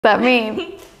That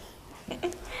mean?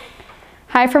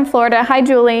 Hi from Florida. Hi,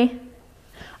 Julie.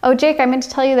 Oh, Jake, I meant to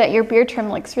tell you that your beard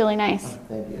trim looks really nice. Oh,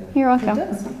 thank you. You're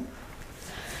welcome.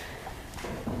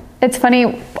 It's funny,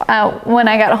 when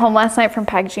I got home last night from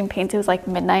packaging paints, it was like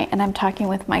midnight, and I'm talking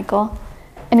with Michael,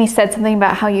 and he said something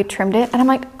about how you trimmed it, and I'm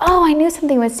like, oh, I knew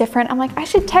something was different. I'm like, I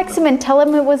should text him and tell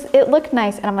him it looked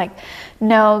nice. And I'm like,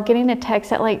 no, getting a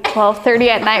text at like 12:30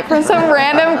 at night from some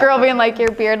random girl being like,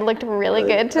 your beard looked really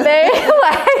good today. I'm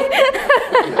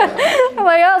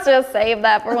like, I'll just save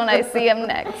that for when I see him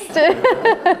next.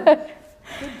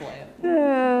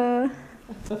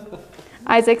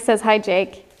 Isaac says, hi,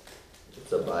 Jake.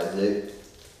 What's up, Isaac?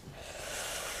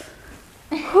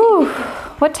 Whew.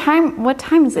 What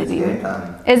time is it even?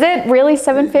 Is it really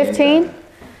 7:15?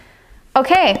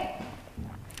 Okay.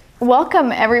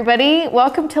 Welcome, everybody.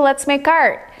 Welcome to Let's Make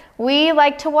Art. We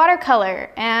like to watercolor,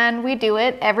 and we do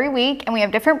it every week, and we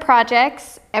have different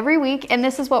projects every week, and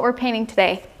this is what we're painting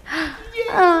today.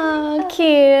 Oh,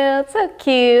 cute. So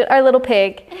cute. Our little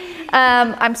pig.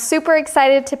 I'm super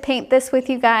excited to paint this with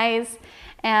you guys.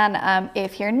 And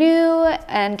if you're new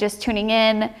and just tuning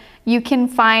in, you can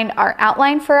find our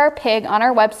outline for our pig on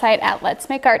our website at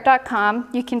letsmakeart.com.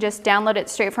 You can just download it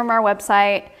straight from our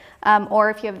website, or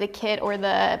if you have the kit or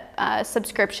the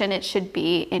subscription, it should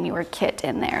be in your kit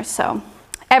in there. So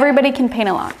everybody can paint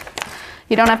along.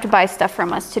 You don't have to buy stuff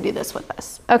from us to do this with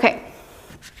us. Okay.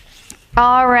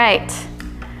 All right.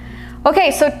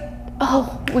 Okay, so,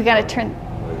 oh, we gotta turn.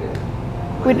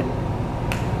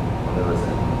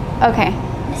 Okay.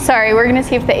 Sorry, we're gonna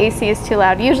see if the AC is too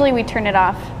loud. Usually we turn it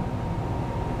off.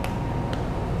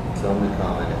 Tell me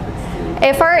comment if it's too.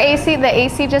 If our the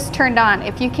AC just turned on,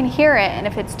 if you can hear it and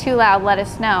if it's too loud, let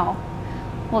us know.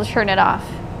 We'll turn it off.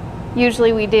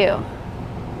 Usually we do.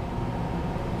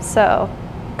 So,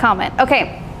 comment.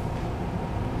 Okay.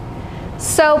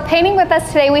 So painting with us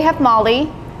today, we have Molly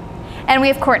and we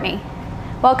have Courtney.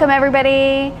 Welcome,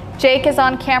 everybody. Jake is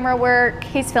on camera work.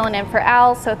 He's filling in for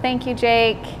Al, so thank you,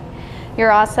 Jake. You're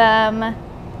awesome.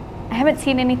 I haven't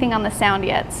seen anything on the sound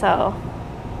yet, so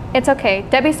it's okay.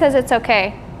 Debbie says it's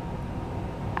okay.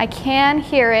 I can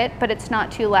hear it, but it's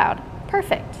not too loud.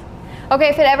 Perfect. Okay,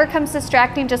 if it ever comes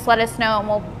distracting, just let us know and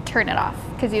we'll turn it off,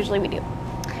 because usually we do.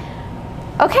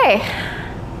 Okay.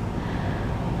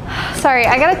 Sorry,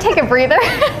 I gotta take a breather.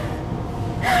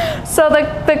 So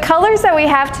the colors that we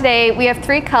have today, we have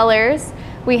 3 colors.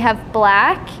 We have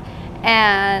black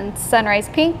and sunrise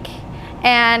pink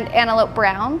and antelope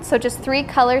brown. So just 3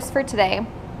 colors for today.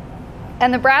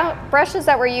 And the brushes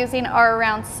that we're using are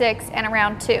around 6 and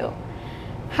around 2.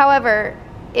 However,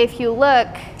 if you look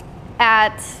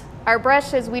at our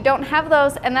brushes, we don't have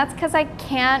those, and that's because I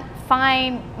can't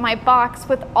find my box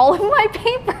with all of my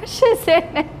paintbrushes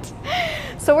in it.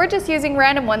 So we're just using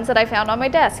random ones that I found on my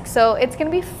desk. So it's gonna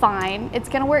be fine. It's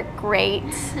gonna work great.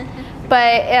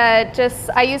 But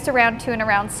I used around 2 and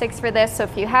around 6 for this. So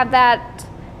if you have that,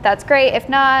 that's great. If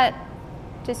not,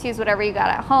 just use whatever you got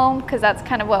at home, because that's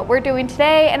kind of what we're doing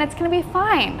today, and it's gonna be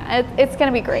fine. It's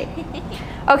gonna be great.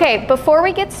 Okay, before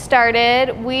we get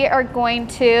started, we are going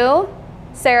to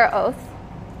say our oath.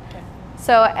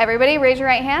 So everybody raise your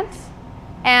right hand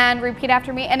and repeat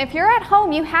after me. And if you're at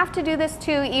home, you have to do this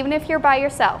too, even if you're by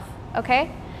yourself,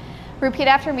 okay? Repeat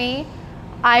after me.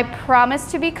 I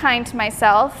promise to be kind to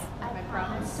myself. I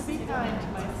promise to be kind to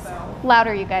myself.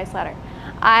 Louder, you guys, louder.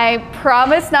 I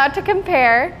promise not to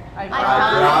compare. I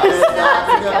promise not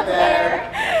to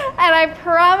compare. And I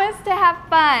promise to have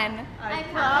fun. I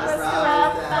promise to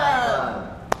have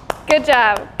fun. Good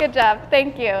job, good job,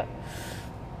 thank you.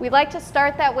 We like to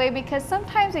start that way because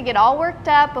sometimes we get all worked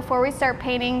up before we start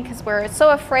painting because we're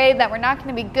so afraid that we're not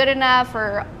going to be good enough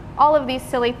or all of these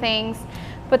silly things.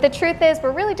 But the truth is,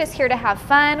 we're really just here to have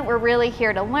fun. We're really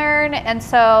here to learn, and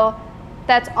so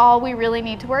that's all we really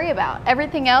need to worry about.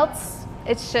 Everything else,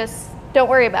 it's just, don't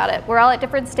worry about it. We're all at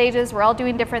different stages. We're all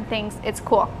doing different things. It's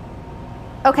cool.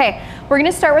 Okay, we're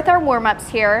going to start with our warm-ups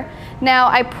here. Now,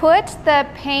 I put the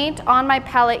paint on my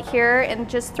palette here in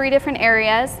just 3 different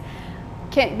areas.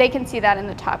 They can see that in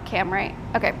the top cam, right?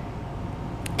 Okay.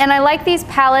 And I like these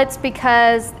palettes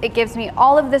because it gives me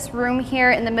all of this room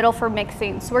here in the middle for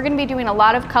mixing. So we're going to be doing a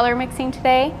lot of color mixing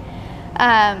today.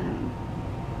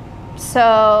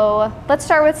 So let's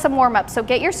start with some warm-ups. So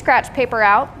get your scratch paper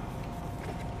out.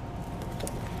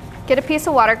 Get a piece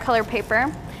of watercolor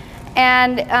paper.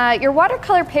 And your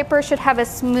watercolor paper should have a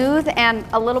smooth and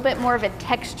a little bit more of a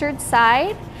textured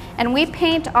side. And we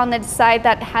paint on the side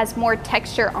that has more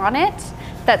texture on it.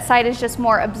 That side is just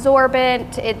more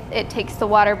absorbent. It takes the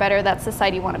water better. That's the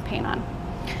side you want to paint on.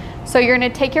 So you're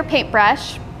going to take your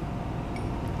paintbrush,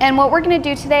 and what we're going to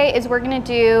do today is we're going to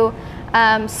do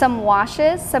some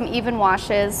washes, some even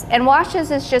washes. And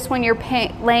washes is just when you're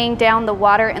laying down the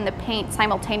water and the paint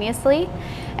simultaneously.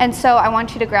 And so I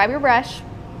want you to grab your brush,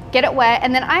 get it wet,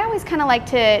 and then I always kind of like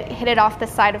to hit it off the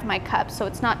side of my cup so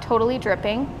it's not totally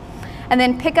dripping. And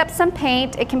then pick up some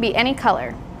paint. It can be any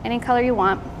color you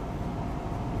want.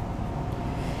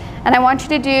 And I want you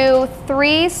to do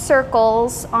 3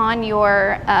 circles on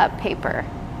your paper.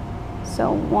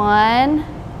 So 1,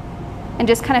 and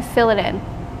just kind of fill it in.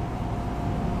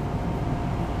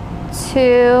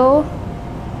 2,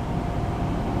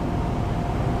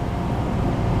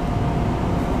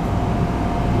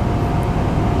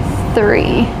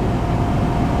 3.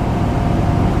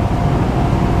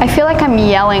 I feel like I'm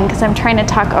yelling because I'm trying to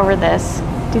talk over this.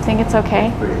 Do you think it's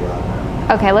okay? Pretty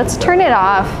loud. Okay, let's turn it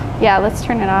off. Yeah, let's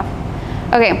turn it off.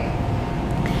 Okay.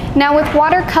 Now with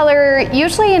watercolor,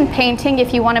 usually in painting,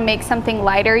 if you want to make something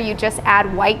lighter, you just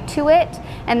add white to it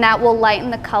and that will lighten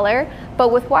the color.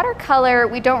 But with watercolor,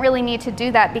 we don't really need to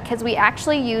do that because we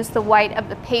actually use the white of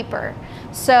the paper.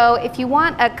 So if you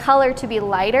want a color to be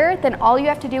lighter, then all you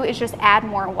have to do is just add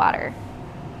more water.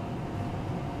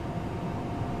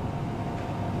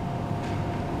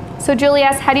 So Julie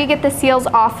asked, how do you get the seals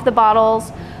off the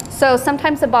bottles? So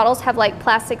sometimes the bottles have like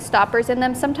plastic stoppers in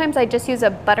them. Sometimes I just use a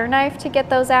butter knife to get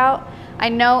those out. I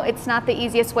know it's not the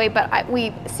easiest way, but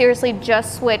we seriously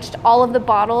just switched all of the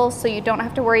bottles so you don't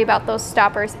have to worry about those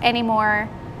stoppers anymore.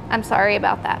 I'm sorry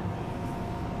about that.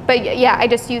 But yeah, I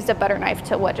just used a butter knife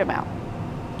to wedge them out.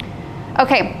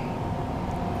 Okay.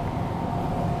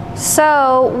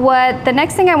 So the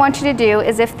next thing I want you to do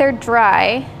is if they're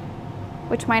dry,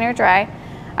 which mine are dry,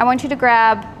 I want you to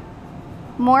grab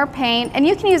more paint, and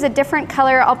you can use a different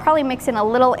color. I'll probably mix in a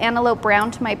little antelope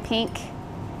brown to my pink.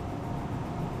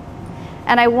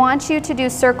 And I want you to do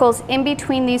circles in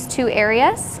between these 2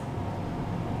 areas.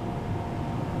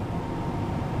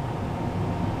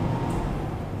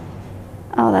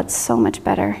 Oh, that's so much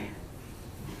better.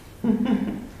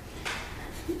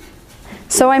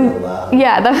 So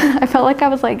I felt like I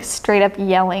was like straight up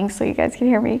yelling so you guys can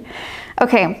hear me.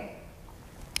 Okay.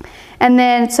 And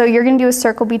then, so you're gonna do a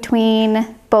circle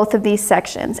between both of these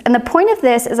sections. And the point of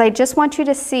this is I just want you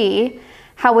to see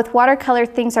how with watercolor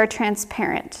things are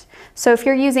transparent. So if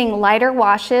you're using lighter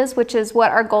washes, which is what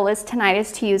our goal is tonight,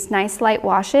 is to use nice light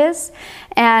washes.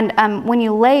 And when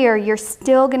you layer, you're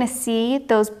still gonna see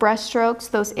those brush strokes,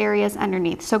 those areas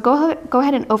underneath. So go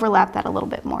ahead and overlap that a little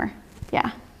bit more.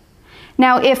 Yeah.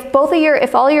 Now, if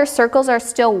all your circles are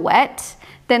still wet,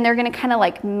 then they're gonna kind of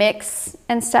like mix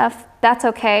and stuff. That's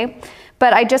okay.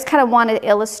 But I just kind of want to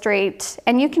illustrate,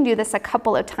 and you can do this a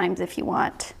couple of times if you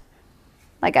want.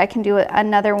 Like I can do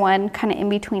another one kind of in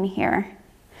between here.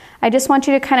 I just want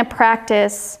you to kind of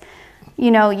practice,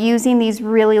 you know, using these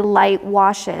really light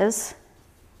washes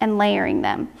and layering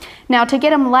them. Now to get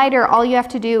them lighter, all you have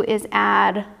to do is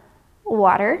add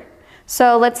water.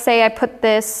 So let's say I put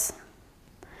this,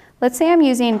 let's say I'm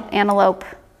using antelope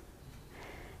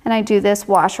and I do this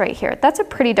wash right here. That's a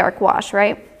pretty dark wash,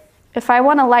 right? If I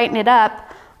want to lighten it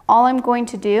up, all I'm going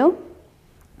to do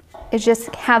is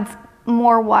just have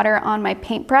more water on my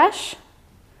paintbrush.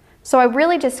 So I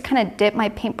really just kind of dip my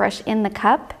paintbrush in the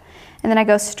cup and then I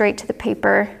go straight to the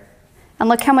paper, and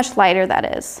look how much lighter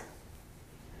that is.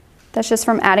 That's just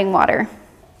from adding water.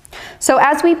 So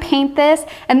as we paint this,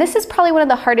 and this is probably one of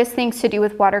the hardest things to do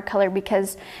with watercolor,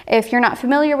 because if you're not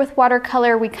familiar with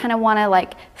watercolor, we kind of want to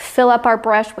like fill up our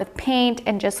brush with paint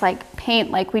and just like paint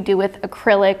like we do with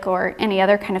acrylic or any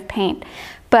other kind of paint.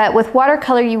 But with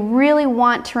watercolor, you really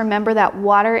want to remember that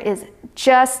water is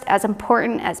just as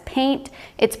important as paint.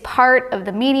 It's part of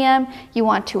the medium. You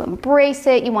want to embrace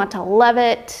it. You want to love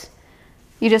it.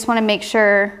 You just want to make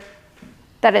sure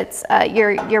that it's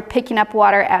you're picking up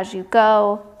water as you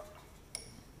go.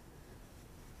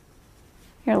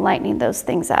 You're lightening those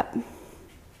things up.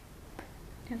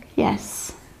 Okay.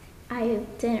 Yes. I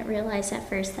didn't realize at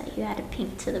first that you had a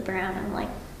pink to the brown. I'm like,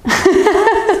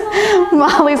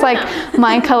 Molly's like,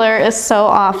 my color is so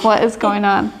off. What is going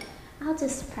on? I'll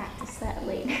just practice that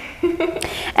later.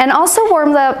 And also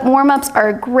warm-ups are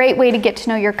a great way to get to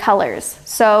know your colors.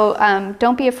 So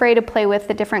don't be afraid to play with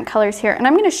the different colors here. And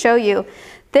I'm going to show you,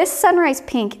 this sunrise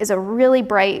pink is a really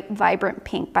bright, vibrant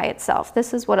pink by itself.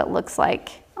 This is what it looks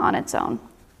like on its own.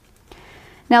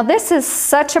 Now this is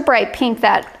such a bright pink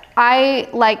that I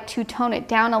like to tone it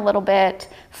down a little bit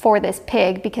for this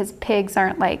pig, because pigs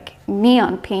aren't like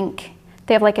neon pink.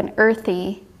 They have like an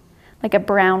earthy, like a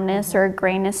brownness or a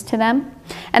grayness to them.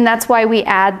 And that's why we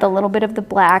add the little bit of the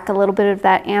black, a little bit of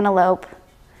that antelope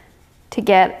to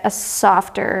get a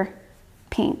softer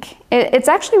pink. It's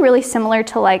actually really similar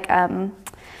to like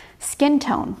skin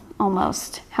tone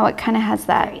almost, how it kind of has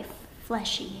that. Very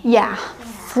fleshy. Yeah,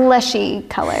 fleshy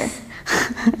color.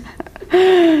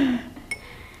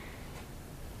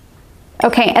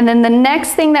 Okay, and then the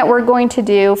next thing that we're going to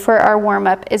do for our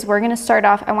warm-up is we're gonna start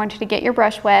off, I want you to get your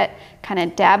brush wet, kind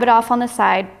of dab it off on the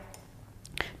side.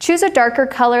 Choose a darker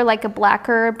color like a black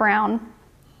or a brown.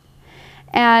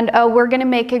 And we're gonna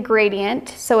make a gradient,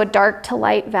 so a dark to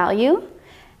light value.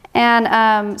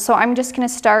 And so I'm just gonna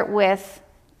start with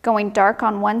going dark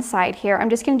on one side here.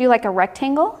 I'm just gonna do like a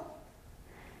rectangle.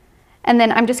 And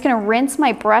then I'm just gonna rinse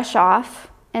my brush off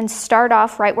and start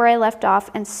off right where I left off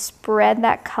and spread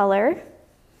that color.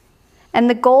 And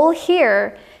the goal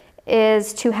here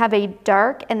is to have a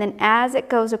dark, and then as it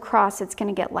goes across, it's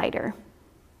gonna get lighter.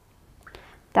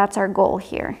 That's our goal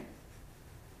here.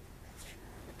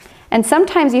 And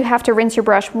sometimes you have to rinse your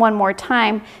brush one more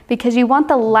time because you want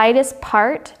the lightest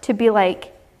part to be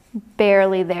like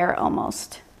barely there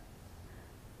almost.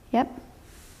 Yep.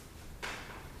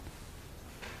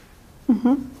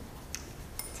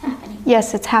 It's happening.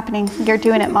 Yes, it's happening. You're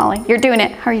doing it, Molly. You're doing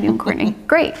it. How are you doing, Courtney?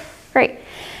 Great, great.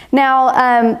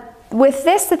 Now, with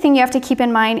this, the thing you have to keep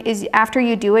in mind is after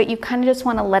you do it, you kind of just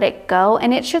want to let it go,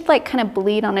 and it should like kind of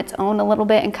bleed on its own a little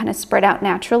bit and kind of spread out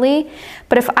naturally.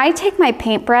 But if I take my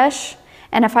paintbrush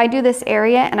and if I do this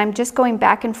area and I'm just going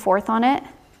back and forth on it,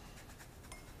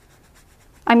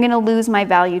 I'm going to lose my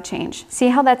value change. See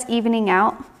how that's evening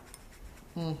out?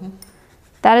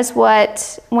 That is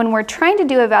what, when we're trying to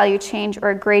do a value change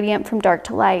or a gradient from dark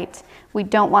to light, we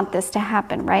don't want this to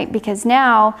happen, right? Because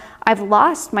now I've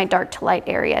lost my dark to light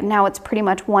area. Now it's pretty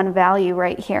much one value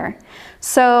right here.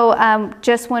 So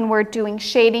just when we're doing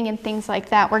shading and things like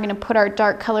that, we're gonna put our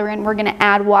dark color in, we're gonna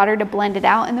add water to blend it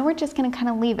out, and then we're just gonna kind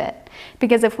of leave it.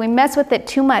 Because if we mess with it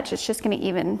too much, it's just gonna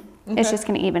even, it's just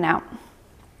gonna even out.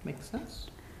 Makes sense.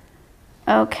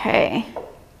 Okay.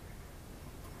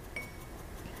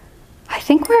 I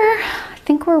think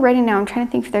we're ready now. I'm trying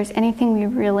to think if there's anything we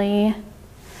really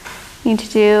need to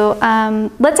do.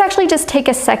 Let's actually just take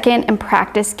a second and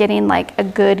practice getting like a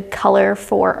good color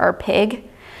for our pig,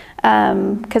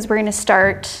 because we're gonna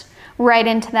start right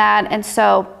into that. And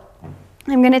so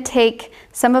I'm gonna take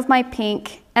some of my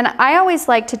pink, and I always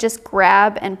like to just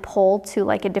grab and pull to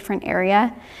like a different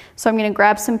area. So I'm gonna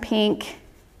grab some pink.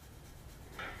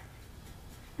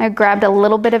 I grabbed a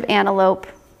little bit of antelope.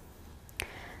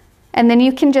 And then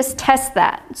you can just test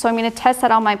that. So I'm gonna test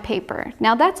that on my paper.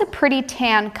 Now that's a pretty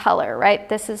tan color, right?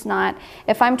 This is not,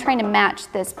 if I'm trying to match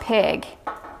this pig,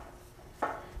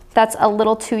 that's a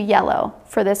little too yellow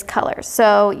for this color.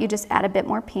 So you just add a bit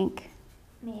more pink.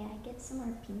 May I get some more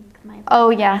pink? Oh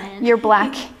yeah, your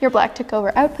black took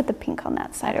over. I would put the pink on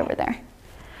that side over there.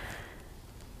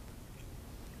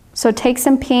 So take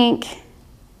some pink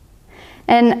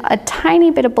and a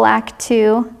tiny bit of black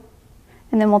too,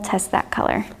 and then we'll test that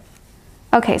color.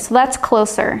 Okay, so that's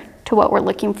closer to what we're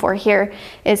looking for here,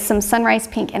 is some sunrise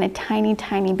pink and a tiny,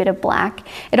 tiny bit of black.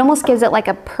 It almost gives it like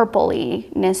a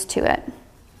purpley-ness to it.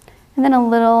 And then a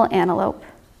little antelope.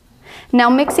 Now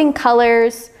mixing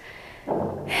colors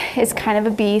is kind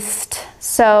of a beast,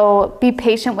 so be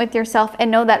patient with yourself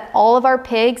and know that all of our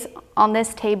pigs on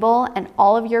this table and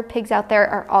all of your pigs out there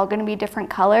are all gonna be different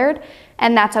colored,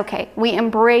 and that's okay. We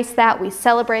embrace that, we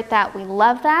celebrate that, we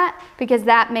love that, because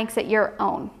that makes it your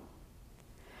own.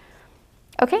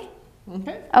 Okay?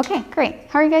 Okay. Okay, great.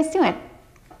 How are you guys doing?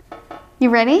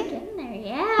 You ready? Getting there,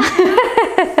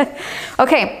 yeah.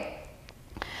 Okay,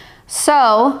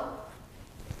 so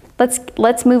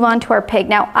let's move on to our pig.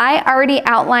 Now I already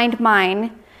outlined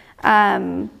mine,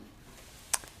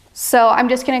 so I'm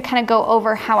just gonna kind of go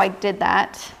over how I did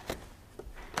that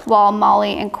while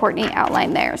Molly and Courtney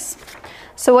outline theirs.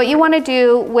 So what you want to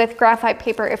do with graphite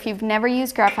paper, if you've never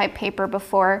used graphite paper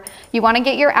before, you want to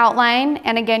get your outline,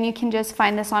 and again, you can just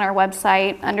find this on our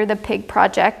website under the pig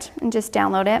project and just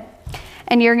download it.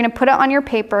 And you're going to put it on your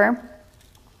paper,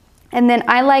 and then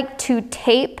I like to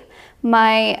tape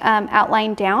my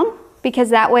outline down,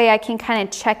 because that way I can kind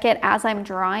of check it as I'm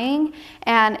drawing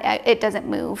and it doesn't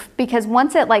move. Because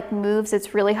once it like moves,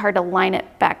 it's really hard to line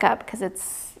it back up because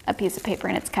it's a piece of paper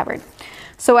and it's covered.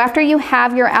 So after you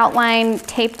have your outline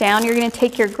taped down, you're gonna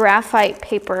take your graphite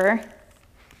paper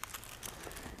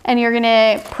and you're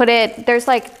gonna put it, there's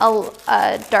like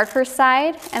a darker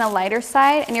side and a lighter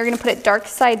side, and you're gonna put it dark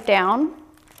side down.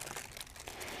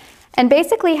 And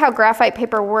basically how graphite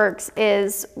paper works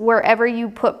is wherever you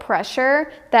put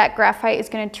pressure, that graphite is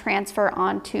gonna transfer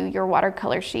onto your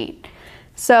watercolor sheet.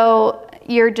 So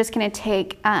you're just gonna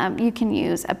take, you can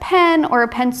use a pen or a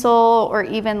pencil or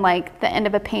even like the end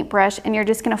of a paintbrush, and you're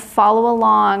just gonna follow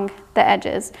along the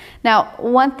edges. Now,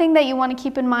 one thing that you wanna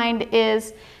keep in mind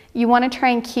is you want to try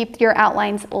and keep your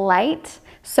outlines light.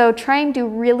 So try and do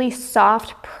really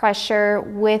soft pressure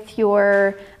with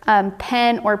your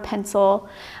pen or pencil,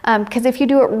 because if you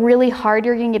do it really hard,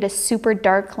 you're going to get a super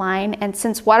dark line, and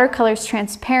since watercolor is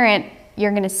transparent,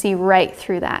 you're going to see right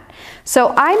through that.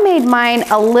 So I made mine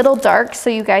a little dark so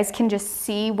you guys can just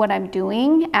see what I'm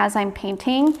doing as I'm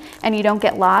painting and you don't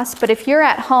get lost. But if you're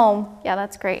at home, yeah,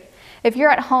 that's great. If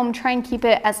you're at home, try and keep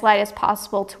it as light as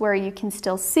possible to where you can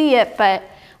still see it, but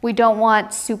we don't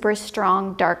want super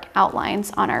strong dark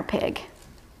outlines on our pig.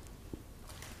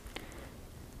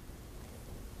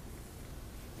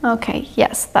 Okay,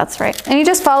 yes, that's right. And you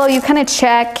just follow, you kind of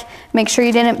check, make sure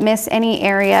you didn't miss any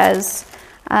areas.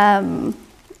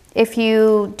 If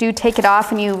you do take it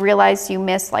off and you realize you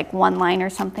missed like one line or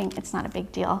something, it's not a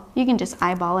big deal. You can just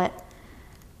eyeball it.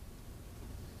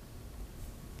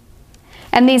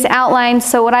 And these outlines,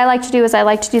 so what I like to do is I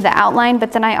like to do the outline,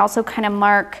 but then I also kind of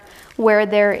mark where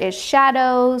there is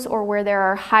shadows or where there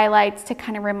are highlights to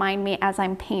kind of remind me as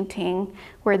I'm painting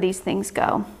where these things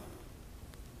go.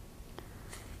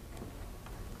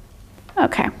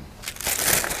 Okay,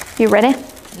 you ready?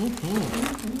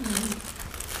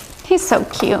 He's so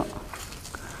cute.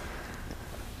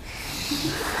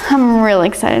 I'm really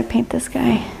excited to paint this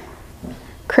guy.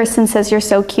 Kristen says, "You're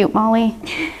so cute, Molly."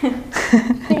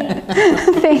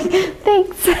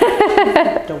 Thanks.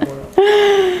 Don't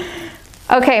worry.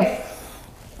 Okay,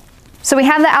 so we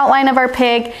have the outline of our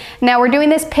pig. Now we're doing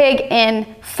this pig in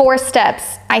 4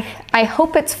 steps. I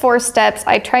hope it's 4 steps.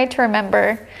 I tried to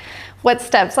remember what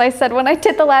steps I said when I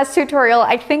did the last tutorial.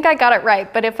 I think I got it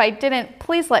right, but if I didn't,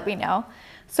 please let me know.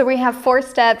 So we have 4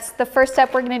 steps. The first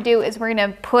step we're gonna do is we're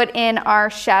gonna put in our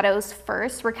shadows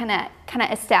first. We're gonna kind of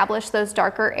establish those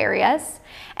darker areas.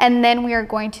 And then we are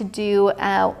going to do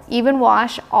even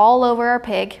wash all over our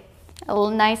pig,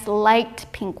 a nice light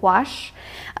pink wash.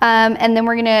 And then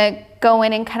we're gonna go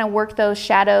in and kind of work those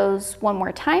shadows one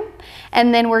more time.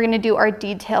 And then we're gonna do our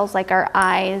details like our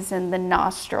eyes and the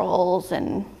nostrils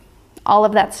and all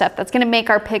of that stuff. That's gonna make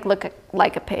our pig look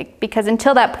like a pig, because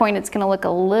until that point, it's gonna look a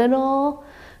little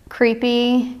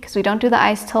creepy because we don't do the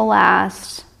eyes till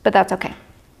last, but that's okay.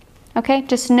 Okay,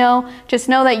 just know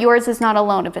that yours is not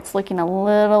alone if it's looking a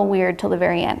little weird till the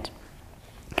very end.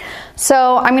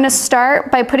 So I'm gonna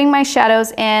start by putting my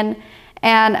shadows in,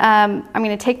 and I'm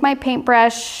gonna take my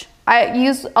paintbrush. I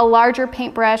use a larger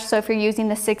paintbrush, so if you're using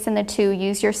the 6 and the 2,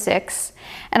 use your 6.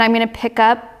 And I'm gonna pick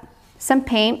up some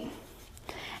paint,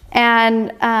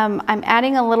 and I'm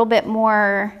adding a little bit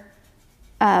more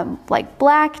like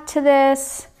black to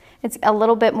this. It's a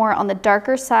little bit more on the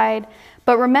darker side,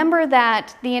 but remember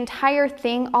that the entire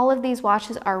thing, all of these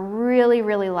washes are really,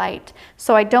 really light.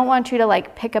 So I don't want you to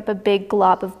like pick up a big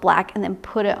glob of black and then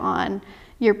put it on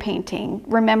your painting.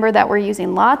 Remember that we're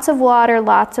using lots of water,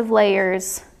 lots of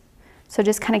layers. So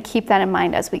just kind of keep that in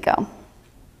mind as we go.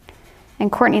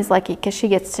 And Courtney's lucky because she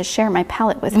gets to share my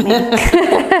palette with me.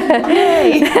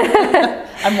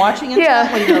 I'm watching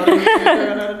intently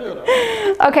though.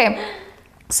 Okay.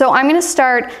 So I'm gonna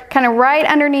start kind of right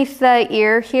underneath the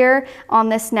ear here on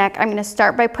this neck. I'm gonna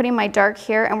start by putting my dark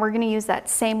here, and we're gonna use that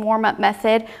same warm-up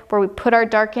method where we put our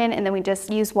dark in and then we just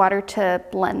use water to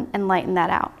blend and lighten that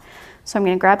out. So I'm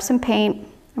gonna grab some paint.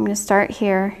 I'm gonna start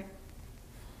here.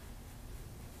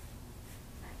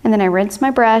 And then I rinse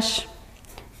my brush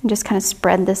and just kind of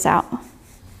spread this out.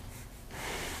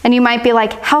 And you might be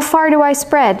like, how far do I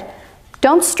spread?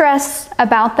 Don't stress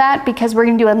about that because we're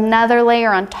gonna do another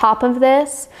layer on top of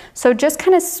this. So just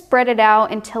kind of spread it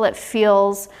out until it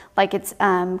feels like it's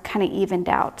kind of evened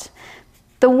out.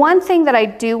 The one thing that I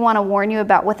do wanna warn you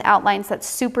about with outlines that's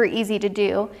super easy to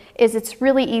do is it's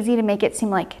really easy to make it seem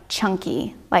like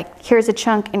chunky. Like here's a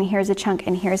chunk and here's a chunk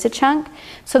and here's a chunk.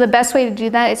 So the best way to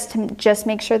do that is to just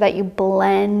make sure that you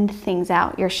blend things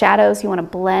out. Your shadows, you wanna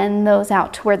blend those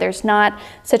out to where there's not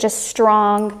such a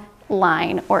strong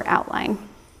line or outline.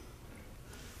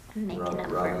 I'm making up for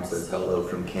Robin a says mistake. hello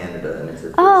from Canada, and it's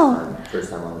her first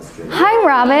time on the stream. Hi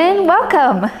Robin,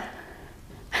 welcome.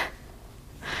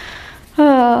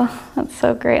 Oh, that's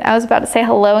so great. I was about to say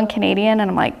hello in Canadian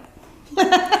and I'm like,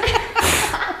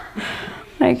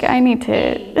 I need to.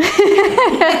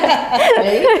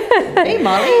 Hey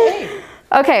Molly, hey.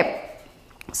 Okay,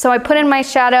 so I put in my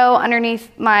shadow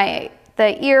underneath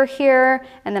the ear here,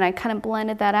 and then I kind of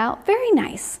blended that out. Very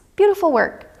nice, beautiful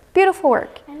work, beautiful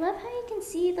work. I love how you can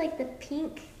see like the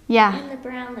pink Yeah. and the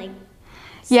brown, like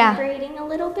separating a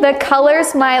little bit. The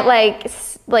colors might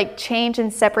like change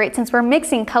and separate. Since we're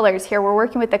mixing colors here, we're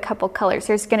working with a couple colors.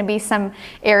 There's going to be some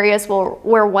areas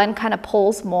where one kind of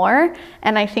pulls more,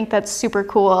 and I think that's super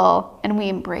cool, and we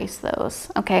embrace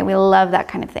those. Okay, we love that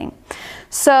kind of thing.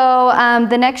 So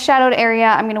the next shadowed area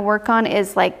I'm going to work on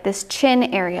is like this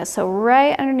chin area. So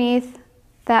right underneath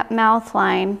that mouth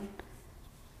line,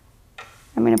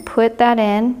 I'm going to put that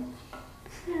in.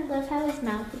 I love how his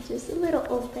mouth is just a little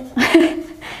open.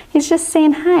 He's just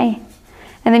saying hi.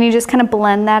 And then you just kind of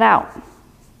blend that out.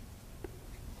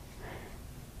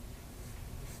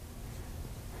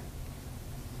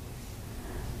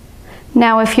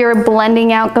 Now if your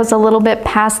blending out goes a little bit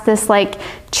past this like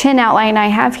chin outline I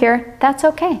have here, that's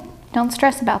okay. Don't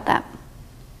stress about that.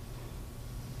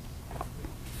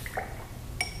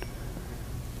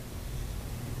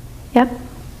 Yep.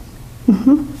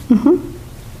 Mm-hmm. Mm-hmm.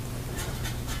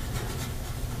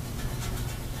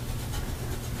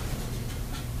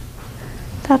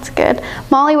 That's good.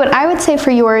 Molly, what I would say for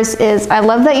yours is, I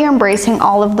love that you're embracing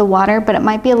all of the water, but it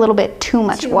might be a little bit too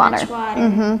much water.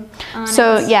 Mm-hmm.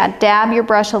 So yeah, dab your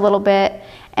brush a little bit.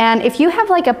 And if you have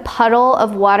like a puddle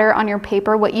of water on your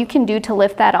paper, what you can do to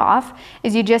lift that off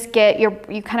is you just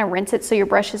you kind of rinse it so your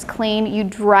brush is clean. You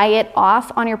dry it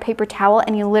off on your paper towel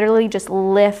and you literally just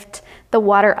lift the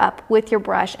water up with your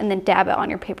brush and then dab it on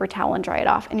your paper towel and dry it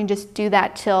off. And you just do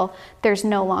that till there's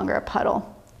no longer a puddle.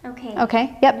 Okay.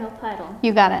 Okay, yep. No puddle.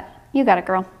 You got it. You got it,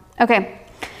 girl. Okay,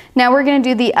 now we're gonna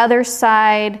do the other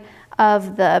side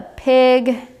of the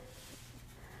pig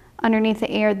underneath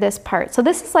the ear, this part. So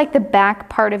this is like the back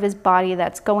part of his body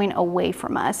that's going away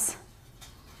from us.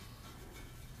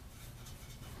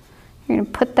 You're gonna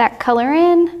put that color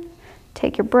in,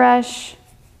 take your brush,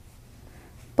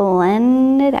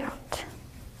 blend it out.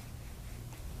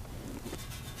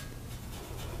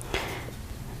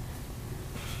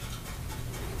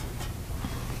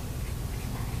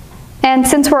 And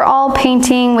since we're all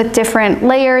painting with different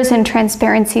layers and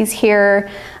transparencies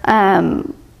here,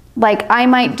 like I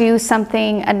might do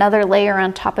something, another layer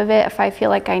on top of it if I feel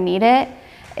like I need it.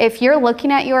 If you're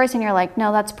looking at yours and you're like,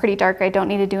 no, that's pretty dark, I don't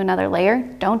need to do another layer,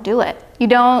 don't do it. You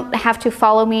don't have to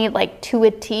follow me like to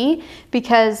a T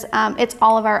because it's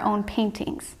all of our own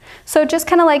paintings. So just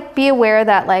kind of like be aware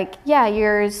that like, yeah,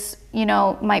 yours, you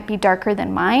know, might be darker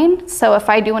than mine. So if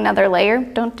I do another layer,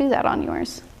 don't do that on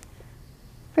yours.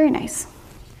 Very nice.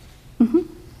 Mm-hmm.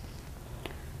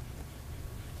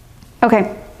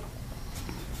 Okay.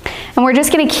 And we're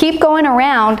just going to keep going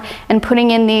around and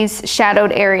putting in these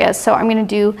shadowed areas. So I'm going to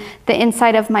do the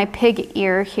inside of my pig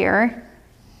ear here.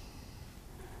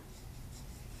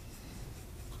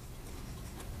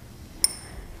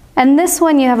 And this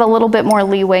one you have a little bit more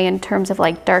leeway in terms of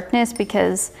like darkness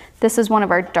because this is one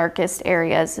of our darkest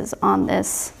areas is on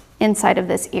this inside of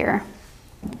this ear.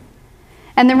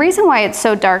 And the reason why it's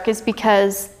so dark is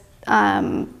because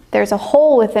there's a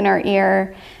hole within our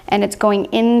ear and it's going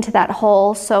into that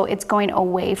hole, so it's going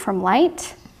away from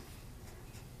light.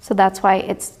 So that's why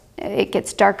it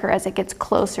gets darker as it gets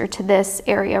closer to this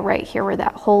area right here where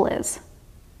that hole is.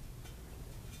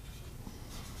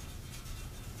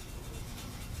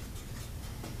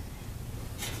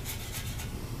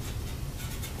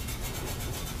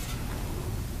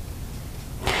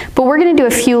 But we're going to do a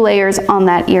few layers on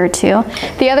that ear too.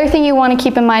 The other thing you want to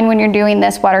keep in mind when you're doing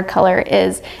this watercolor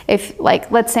is if, like,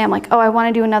 let's say I'm like, oh, I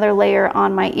want to do another layer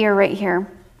on my ear right here.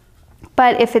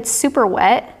 But if it's super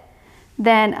wet,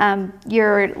 then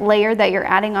your layer that you're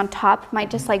adding on top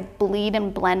might just like bleed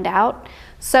and blend out.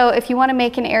 So if you want to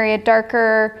make an area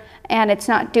darker and it's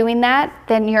not doing that,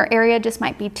 then your area just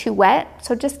might be too wet.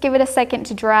 So just give it a second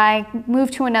to dry,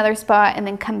 move to another spot, and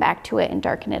then come back to it and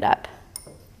darken it up.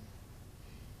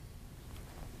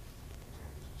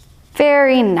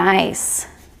 Very nice.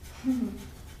 I'm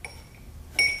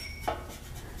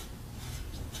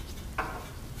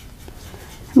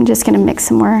just going to mix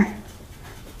some more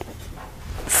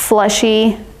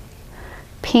flushy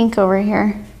pink over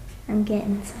here. I'm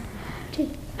getting some too.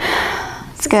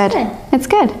 It's good. It's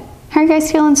good. How are you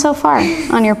guys feeling so far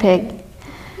on your pig?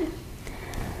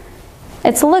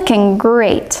 It's looking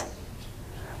great.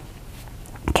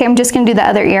 Okay, I'm just going to do the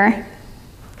other ear.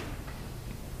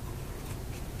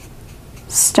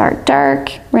 Start dark,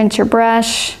 rinse your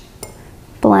brush,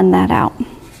 blend that out.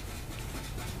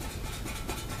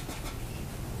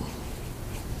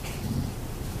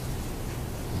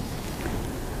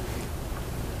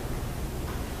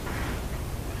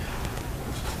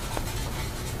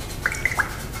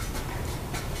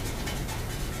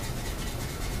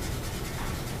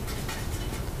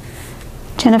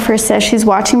 Jennifer says she's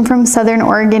watching from Southern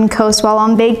Oregon coast while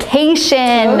on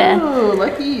vacation. Oh,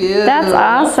 lucky you. That's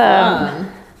awesome.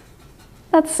 Fun.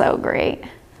 That's so great.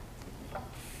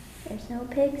 There's no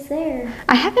pigs there.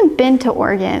 I haven't been to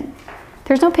Oregon.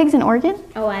 There's no pigs in Oregon?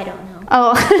 Oh, I don't know.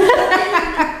 Oh.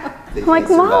 I'm like,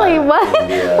 Molly, what?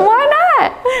 Why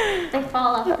not? They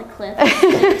fall off the cliff.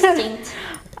 They're extinct.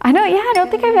 I know, yeah, I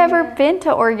don't think I've ever been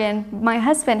to Oregon. My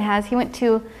husband has. He went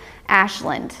to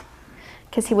Ashland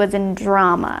because he was in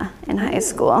drama in high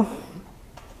school.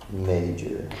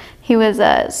 Major. He was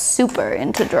super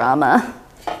into drama.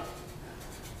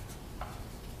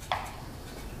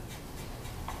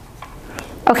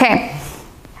 Okay.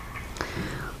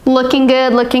 Looking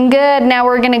good, looking good. Now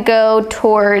we're gonna go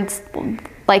towards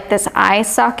like this eye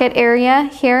socket area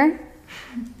here.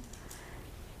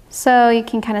 So you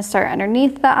can kind of start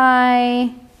underneath the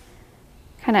eye,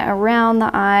 kind of around the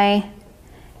eye.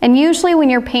 And usually when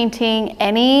you're painting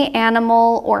any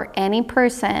animal or any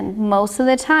person, most of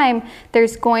the time,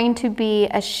 there's going to be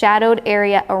a shadowed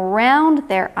area around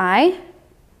their eye.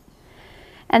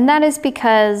 And that is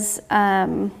because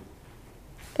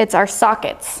it's our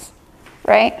sockets,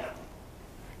 right?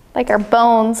 Like our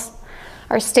bones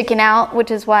are sticking out, which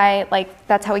is why, like,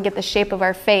 that's how we get the shape of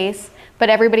our face.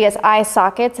 But everybody has eye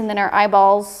sockets, and then our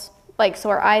eyeballs, like,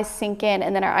 so our eyes sink in,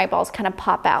 and then our eyeballs kind of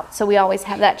pop out. So we always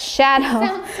have that shadow. It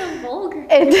sounds so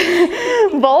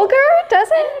vulgar. Vulgar? Does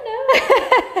it?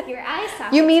 I don't know. Your eye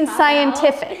sockets You mean pop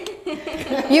scientific.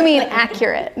 You mean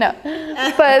accurate. No.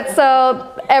 But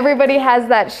so everybody has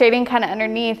that shading kind of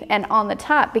underneath and on the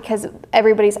top because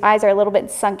everybody's eyes are a little bit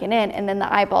sunken in, and then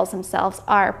the eyeballs themselves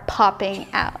are popping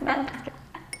out.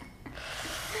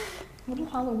 A little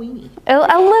Halloween-y.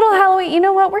 A little Halloween. You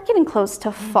know what? We're getting close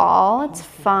to fall. It's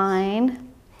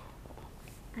fine.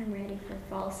 I'm ready for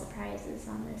fall surprises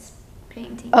on this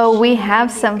painting. Oh, we sheet. have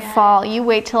You some got- fall. You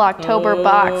wait till October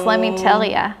box. Let me tell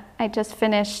you. I just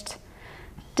finished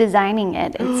designing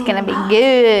it. It's going to be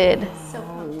good. So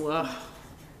pumped.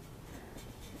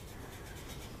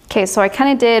 Okay, so I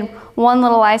kind of did one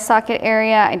little eye socket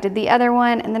area. I did the other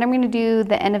one, and then I'm going to do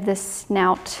the end of this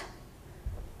snout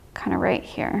kind of right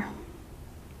here.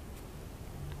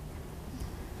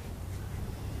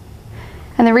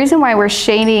 And the reason why we're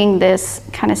shading this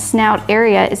kind of snout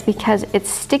area is because it's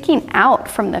sticking out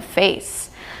from the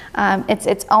face. It's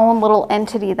its own little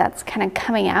entity that's kind of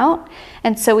coming out,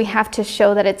 and so we have to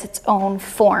show that it's its own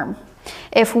form.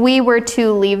 If we were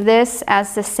to leave this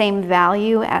as the same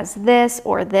value as this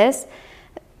or this,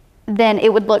 then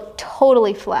it would look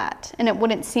totally flat, and it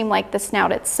wouldn't seem like the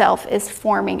snout itself is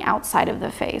forming outside of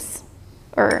the face,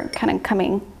 or kind of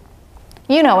coming,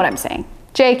 you know what I'm saying.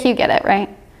 Jake, you get it, right?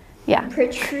 Yeah.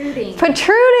 Protruding.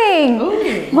 Protruding!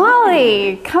 Ooh.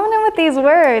 Molly, coming in with these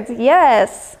words,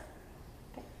 yes.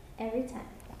 Every time.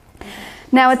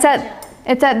 Now it's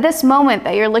at this moment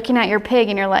that you're looking at your pig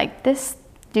and you're like, this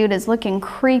dude is looking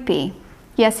creepy.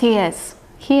 Yes, he is.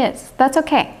 He is. That's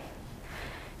okay.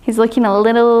 He's looking a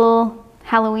little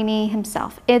Halloween-y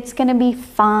himself. It's gonna be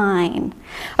fine.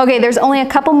 Okay, there's only a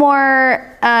couple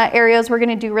more areas we're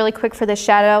gonna do really quick for the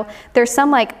shadow. There's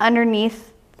some like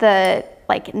underneath the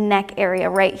like neck area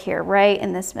right here, right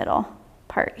in this middle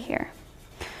part here.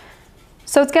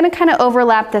 So it's gonna kind of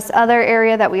overlap this other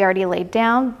area that we already laid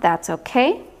down. That's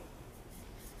okay.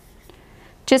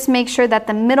 Just make sure that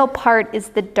the middle part is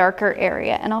the darker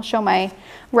area. And I'll show my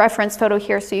reference photo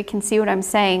here so you can see what I'm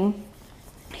saying.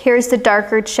 Here's the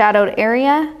darker shadowed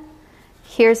area.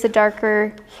 Here's the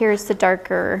darker,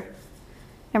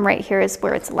 and right here is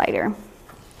where it's lighter.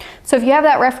 So if you have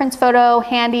that reference photo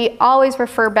handy, always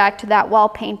refer back to that wall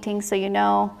painting so you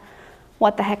know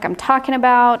what the heck I'm talking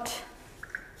about.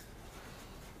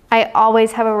 I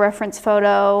always have a reference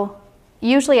photo.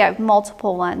 Usually I have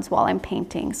multiple ones while I'm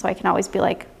painting, so I can always be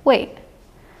like, wait,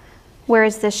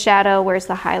 where's the shadow, where's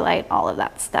the highlight, all of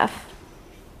that stuff.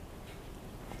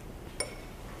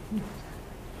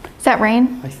 Is that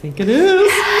rain? I think it is.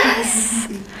 Yes.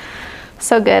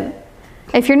 So good.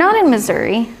 If you're not in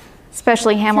Missouri,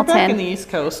 especially Hamilton. You're back in the East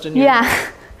Coast and you're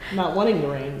not wanting the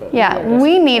rain, but yeah,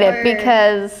 we need it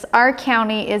because our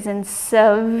county is in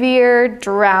severe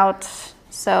drought.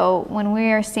 So when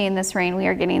we are seeing this rain, we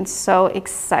are getting so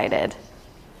excited.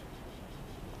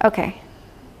 Okay.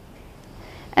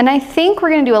 And I think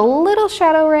we're gonna do a little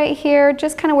shadow right here,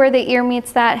 just kind of where the ear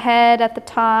meets that head at the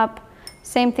top.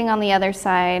 Same thing on the other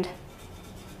side.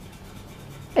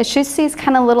 It's just these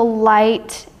kind of little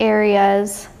light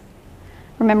areas.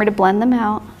 Remember to blend them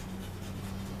out.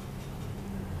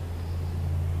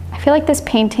 I feel like this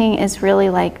painting is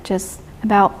really like just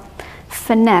about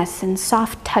finesse and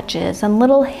soft touches and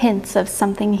little hints of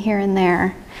something here and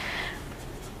there.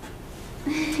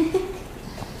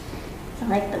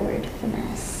 like the word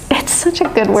finesse. It's such a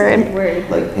good It's a word. good word.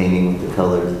 Like painting with the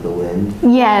colors of the wind.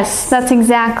 Yes, that's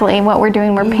exactly what we're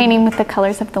doing. We're painting with the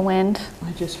colors of the wind.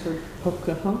 I just heard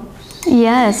Pocahontas.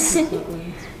 Yes.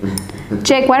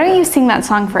 Jake, why don't you sing that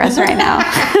song for us right now?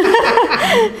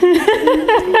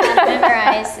 Not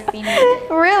memorized if you need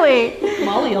it. Really?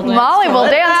 Molly will dance. Molly to will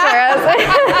it. dance for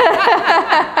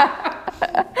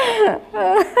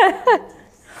us.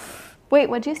 Wait,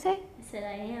 what'd you say? I said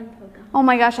I am Pocahontas. Oh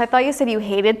my gosh, I thought you said you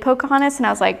hated Pocahontas, and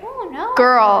I was like, Oh no.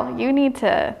 girl, you need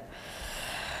to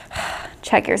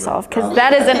check yourself, because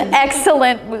that is an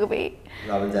excellent movie.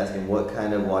 Robin's asking, what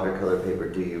kind of watercolor paper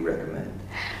do you recommend?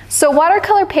 So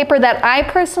watercolor paper that I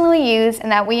personally use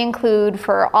and that we include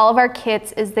for all of our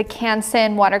kits is the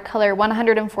Canson Watercolor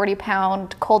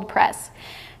 140-pound cold press.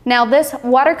 Now this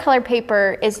watercolor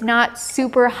paper is not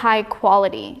super high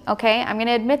quality, okay? I'm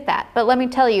gonna admit that, but let me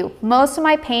tell you, most of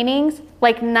my paintings,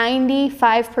 like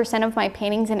 95% of my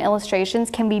paintings and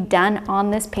illustrations can be done on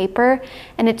this paper,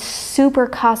 and it's super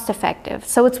cost effective,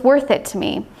 so it's worth it to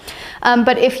me.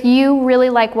 But if you really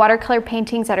like watercolor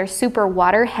paintings that are super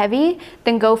water heavy,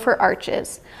 then go for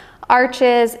Arches.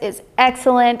 Arches is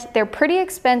excellent. They're pretty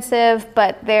expensive,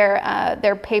 but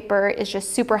their paper is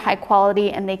just super high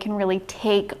quality, and they can really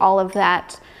take all of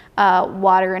that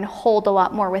water and hold a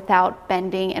lot more without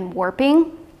bending and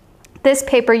warping. This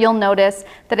paper, you'll notice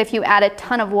that if you add a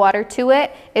ton of water to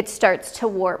it, it starts to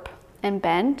warp and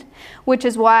bend, which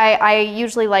is why I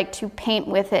usually like to paint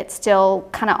with it still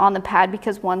kind of on the pad,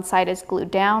 because one side is glued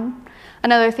down.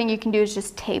 Another thing you can do is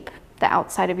just tape the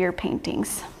outside of your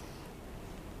paintings.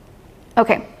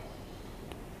 Okay.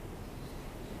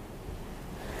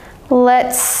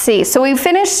 Let's see. So we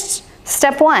finished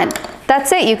step one.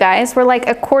 That's it, you guys. We're like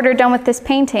a quarter done with this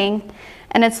painting,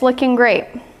 and it's looking great.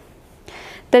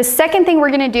 The second thing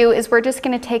we're gonna do is we're just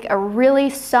gonna take a really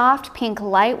soft pink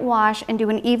light wash and do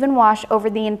an even wash over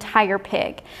the entire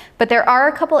pig. But there are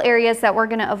a couple areas that we're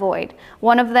gonna avoid.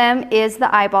 One of them is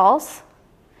the eyeballs,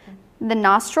 the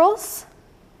nostrils,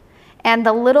 and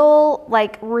the little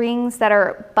like rings that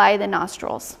are by the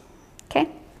nostrils, okay?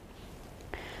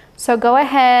 So go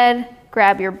ahead,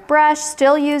 grab your brush,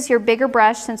 still use your bigger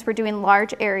brush since we're doing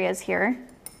large areas here.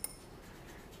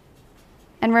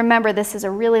 And remember, this is a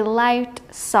really light,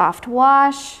 soft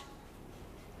wash.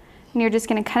 And you're just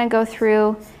gonna kind of go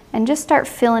through and just start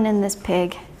filling in this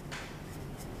pig.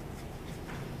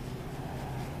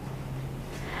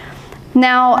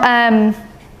 Now,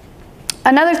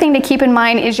 another thing to keep in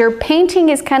mind is your painting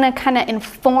is kind of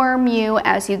inform you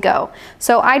as you go.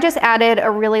 So I just added a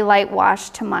really light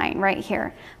wash to mine right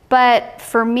here. But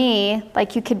for me,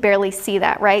 like you could barely see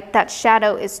that, right? That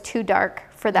shadow is too dark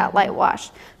for that light wash.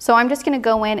 So I'm just gonna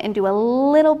go in and do a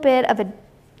little bit of a,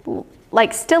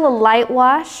 like still a light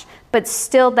wash, but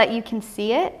still that you can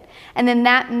see it. And then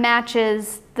that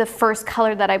matches the first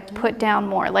color that I put down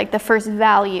more, like the first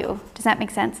value. Does that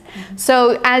make sense?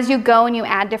 So as you go and you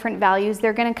add different values,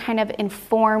 they're gonna kind of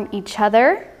inform each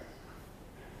other.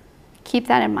 Keep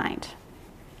that in mind.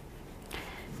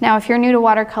 Now, if you're new to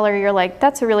watercolor, you're like,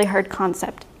 that's a really hard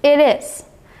concept. It is.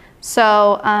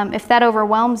 So if that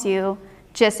overwhelms you,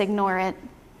 just ignore it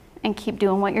and keep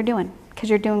doing what you're doing, because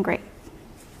you're doing great.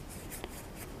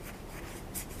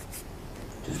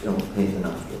 Just don't paint the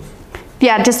nostrils.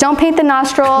 Yeah, just don't paint the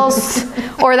nostrils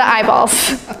or the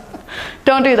eyeballs.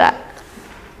 Don't do that.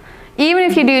 Even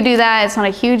if you do that, it's not a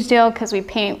huge deal because we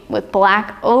paint with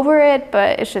black over it,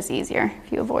 but it's just easier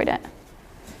if you avoid it.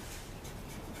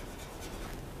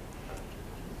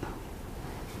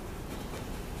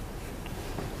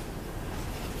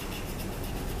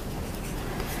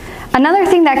 Another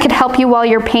thing that could help you while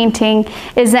you're painting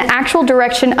is the actual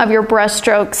direction of your brush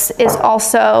strokes is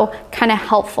also kind of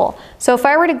helpful. So if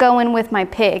I were to go in with my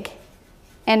pig,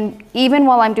 and even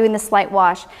while I'm doing this light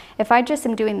wash, if I just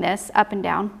am doing this up and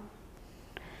down,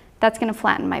 that's gonna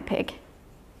flatten my pig.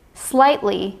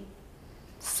 Slightly,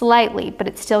 but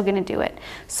it's still gonna do it.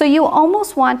 So you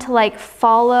almost want to like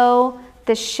follow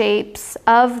the shapes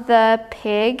of the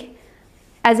pig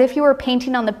as if you were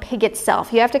painting on the pig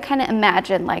itself. You have to kind of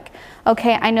imagine like,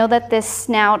 okay, I know that this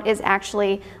snout is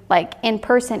actually like in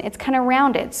person, it's kind of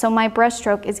rounded. So my brush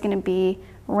stroke is gonna be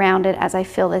rounded as I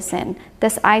fill this in.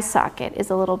 This eye socket is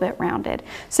a little bit rounded.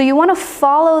 So you wanna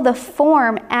follow the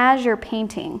form as you're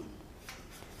painting.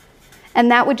 And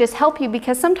that would just help you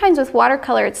because sometimes with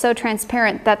watercolor, it's so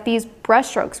transparent that these brush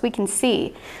strokes we can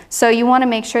see. So you wanna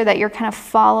make sure that you're kind of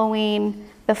following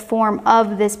the form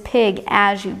of this pig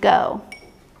as you go.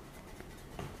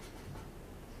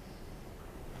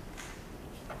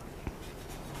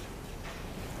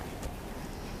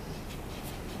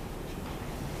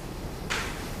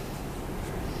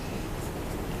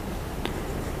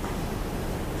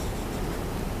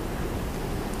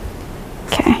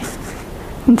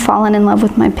 fallen in love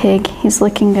with my pig. He's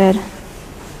looking good.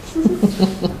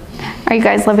 Are you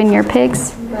guys loving your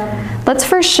pigs? Let's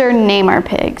for sure name our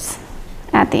pigs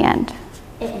at the end.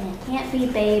 And it can't be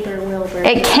Babe or Wilbur.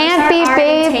 It can't be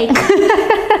Babe.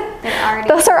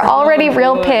 Those are already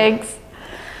real pigs.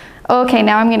 Okay,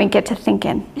 now I'm gonna get to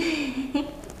thinking.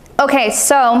 Okay,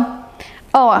 so,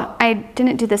 oh, I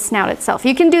didn't do the snout itself.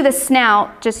 You can do the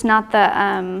snout, just not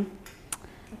the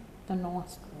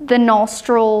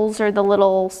nostrils or the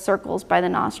little circles by the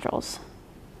nostrils.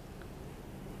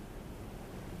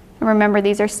 And remember,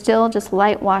 these are still just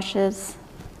light washes.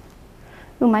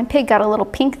 Ooh, my pig got a little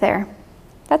pink there.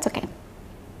 That's okay.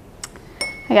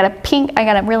 I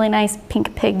got a really nice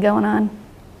pink pig going on.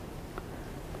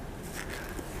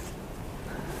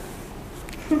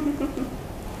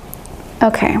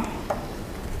 Okay.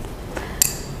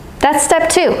 That's step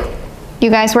 2. You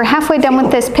guys, we're halfway done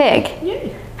with this pig.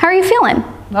 Yay. How are you feeling?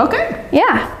 Okay.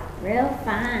 Yeah. Real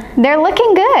fun. They're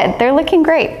looking good. They're looking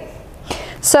great.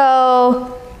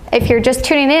 So if you're just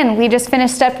tuning in, we just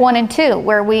finished step 1 and 2,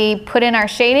 where we put in our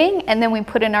shading and then we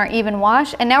put in our even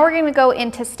wash. And now we're going to go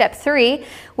into step 3,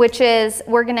 which is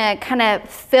we're going to kind of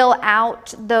fill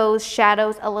out those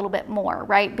shadows a little bit more,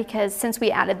 right? Because since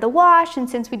we added the wash and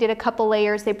since we did a couple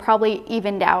layers, they probably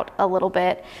evened out a little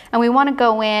bit. And we want to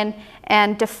go in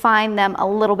and define them a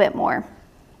little bit more.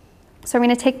 So I'm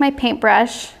going to take my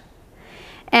paintbrush,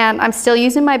 and I'm still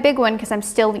using my big one because I'm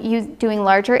still doing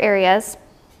larger areas.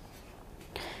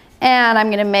 And I'm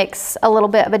gonna mix a little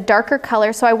bit of a darker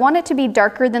color. So I want it to be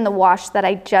darker than the wash that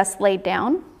I just laid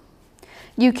down.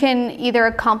 You can either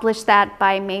accomplish that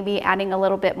by maybe adding a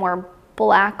little bit more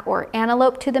black or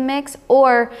antelope to the mix,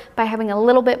 or by having a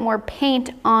little bit more paint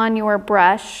on your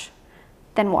brush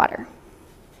than water.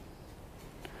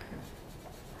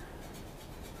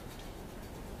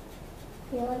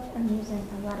 I feel like I'm using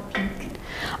a lot of pink.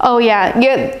 Oh yeah,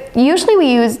 usually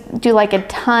we do like a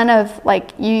ton of,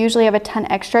 you usually have a ton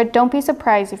extra. Don't be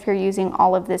surprised if you're using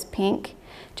all of this pink,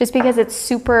 just because it's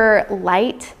super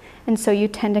light, and so you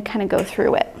tend to kind of go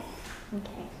through it.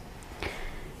 Okay.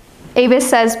 Avis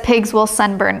says pigs will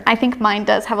sunburn. I think mine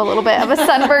does have a little bit of a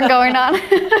sunburn going on.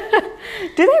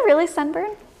 Do they really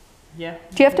sunburn? Yeah.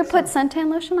 Do you have to put suntan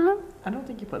lotion on? I don't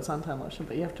think you put suntan lotion,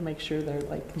 but you have to make sure they're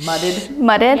like mudded.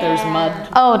 Mudded? Yeah. There's mud.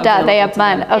 Oh, duh, they have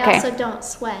mud. available to them. Okay. They also don't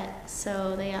sweat,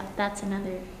 so that's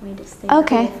another way to stay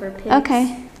Okay. cool for pigs.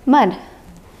 Okay. Mud.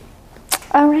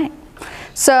 All right.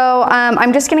 So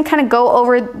I'm just going to kind of go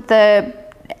over the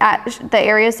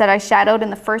areas that I shadowed in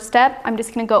the first step. I'm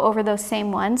just going to go over those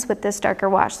same ones with this darker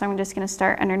wash. So I'm just going to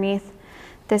start underneath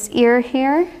this ear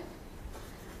here.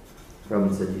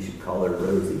 Roman said you should call her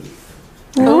Rosie.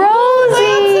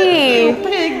 Rosie!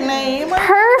 Pig name.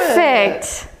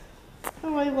 Perfect.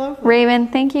 Oh, I love it. Raven,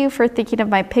 thank you for thinking of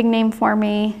my pig name for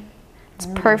me. It's I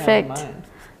already perfect. have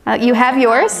mine. You have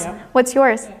yours? Yeah. What's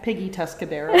yours? Piggy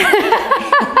Tuscadero.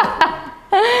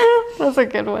 That's a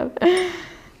good one. I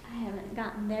haven't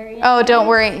gotten there yet. Oh, don't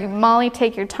worry. Molly,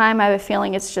 take your time. I have a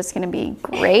feeling it's just going to be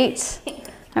great.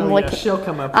 She'll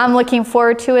come up. I'm looking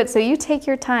forward to it, so you take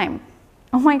your time.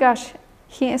 Oh my gosh,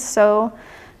 he's so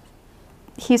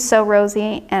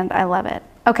rosy, and I love it.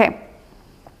 Okay,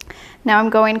 now I'm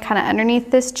going kind of underneath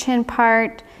this chin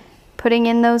part, putting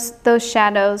in those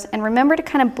shadows, and remember to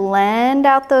kind of blend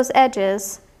out those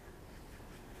edges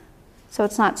so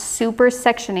it's not super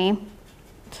sectiony.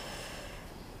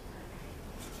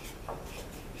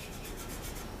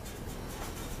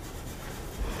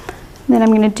 Then I'm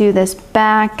going to do this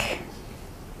back.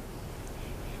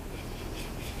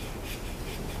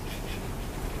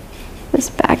 This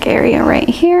back area right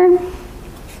here.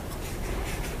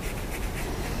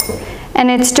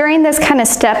 And it's during this kind of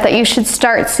step that you should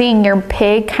start seeing your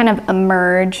pig kind of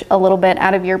emerge a little bit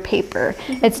out of your paper.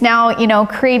 It's now,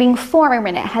 creating form,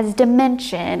 and it has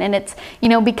dimension, and it's,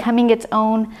 becoming its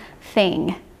own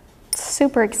thing. It's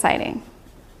super exciting.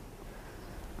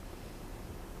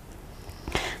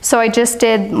 So I just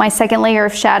did my second layer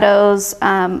of shadows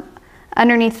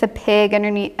underneath the pig,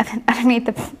 underneath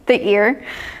the ear.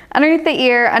 Underneath the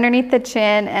ear, underneath the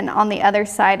chin, and on the other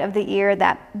side of the ear,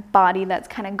 that body that's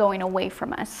kind of going away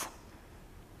from us.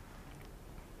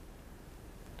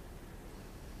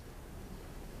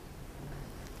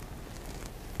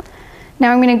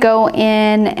 Now I'm going to go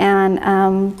in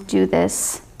and do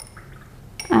this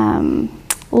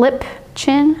lip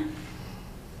chin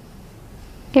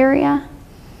area.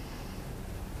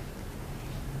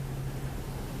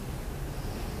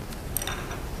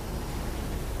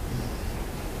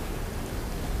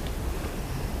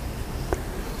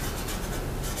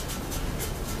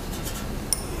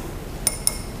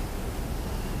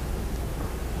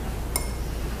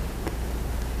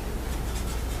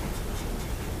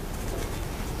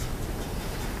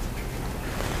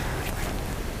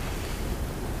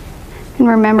 And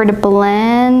remember to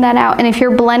blend that out. And if your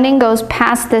blending goes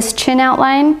past this chin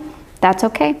outline, that's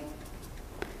okay.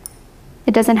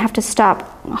 It doesn't have to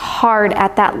stop hard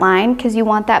at that line because you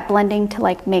want that blending to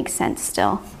like make sense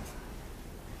still.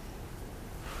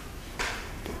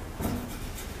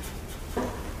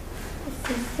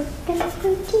 This is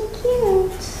looking pretty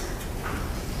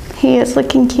cute. He is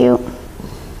looking cute.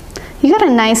 You got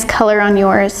a nice color on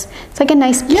yours. It's like a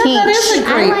nice peach. Yeah, that is a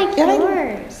great. I like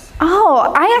yours.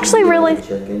 Oh, I actually really,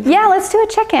 yeah, let's do a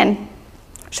check-in.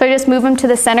 Should I just move him to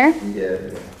the center? Yeah.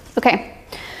 Okay.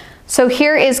 So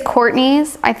here is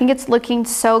Courtney's. I think it's looking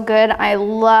so good. I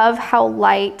love how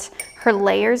light her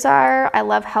layers are. I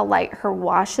love how light her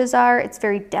washes are. It's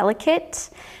very delicate.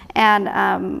 And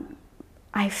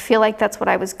I feel like that's what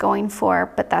I was going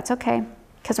for, but that's okay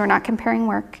because we're not comparing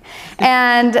work.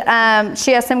 And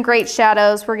she has some great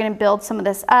shadows. We're gonna build some of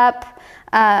this up.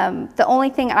 The only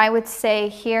thing I would say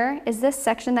here is this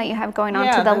section that you have going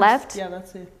on to the left. Yeah,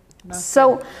 that's it.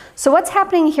 So what's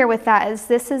happening here with that is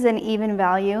this is an even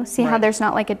value. See how there's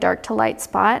not like a dark to light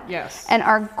spot? Yes. And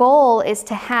our goal is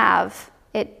to have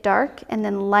it dark and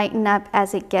then lighten up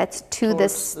as it gets to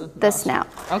Towards the snout.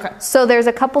 Okay. So there's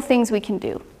a couple things we can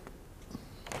do.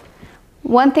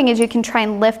 One thing is you can try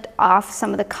and lift off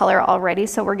some of the color already.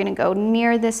 So we're gonna go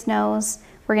near this nose.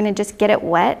 We're gonna just get it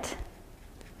wet.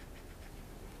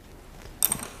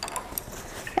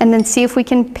 And then see if we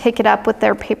can pick it up with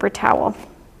their paper towel.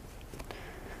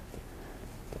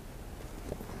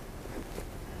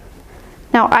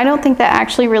 Now, I don't think that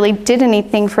actually really did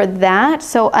anything for that.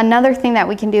 So another thing that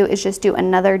we can do is just do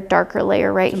another darker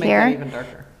layer right To here. make that even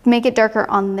darker. Make it darker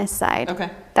on this side. Okay.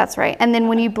 That's right. And then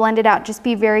when you blend it out, just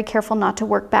be very careful not to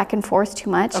work back and forth too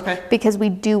much. Okay. Because we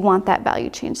do want that value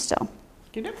change still.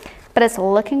 You do? But it's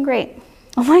looking great.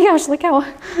 Oh my gosh, look how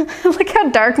look how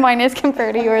dark mine is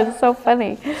compared to yours. It's so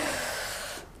funny.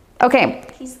 Okay.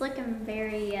 He's looking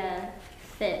very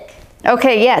thick.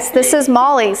 Okay, yes, this is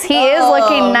Molly's. He is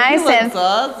looking nice and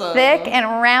awesome. thick and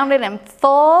rounded and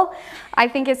full. I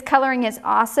think his coloring is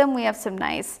awesome. We have some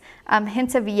nice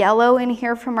hints of yellow in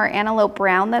here from our antelope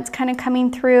brown that's kind of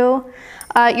coming through.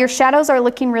 Your shadows are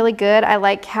looking really good. I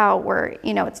like how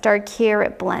it's dark here,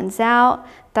 it blends out.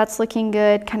 That's looking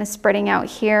good, kind of spreading out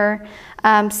here.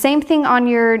 Same thing on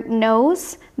your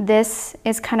nose. This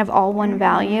is kind of all one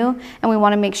value, and we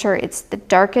want to make sure it's the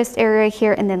darkest area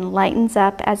here and then lightens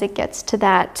up as it gets to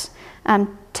that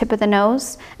tip of the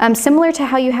nose. Similar to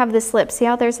how you have this lip. See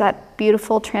how there's that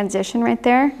beautiful transition right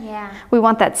there? Yeah. We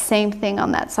want that same thing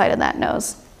on that side of that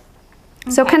nose.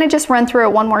 Okay. So kind of just run through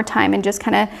it one more time and just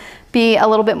kind of be a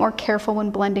little bit more careful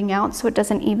when blending out so it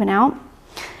doesn't even out.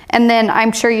 And then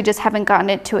I'm sure you just haven't gotten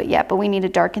it to it yet, but we need to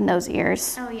darken those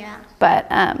ears. Oh yeah. But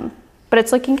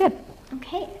it's looking good.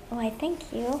 Okay. Why,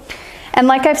 thank you. And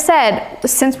like I've said,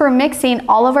 since we're mixing,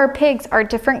 all of our pigs are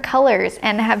different colors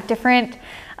and have different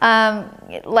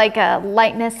like a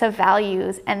lightness of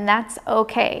values, and that's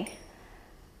okay.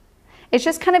 It's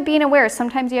just kind of being aware.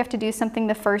 Sometimes you have to do something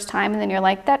the first time and then you're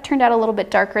like, that turned out a little bit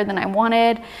darker than I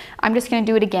wanted. I'm just gonna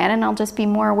do it again and I'll just be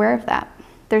more aware of that.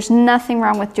 There's nothing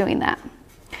wrong with doing that.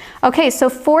 Okay, so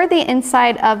for the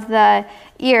inside of the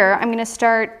ear, I'm gonna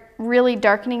start really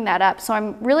darkening that up. So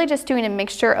I'm really just doing a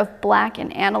mixture of black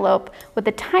and antelope with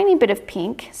a tiny bit of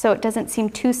pink so it doesn't seem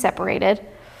too separated.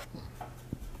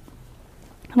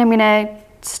 And I'm gonna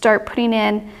start putting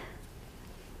in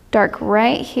dark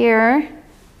right here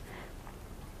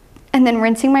and then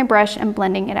rinsing my brush and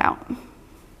blending it out.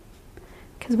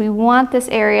 Because we want this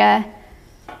area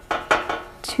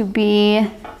to be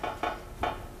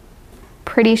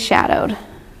pretty shadowed.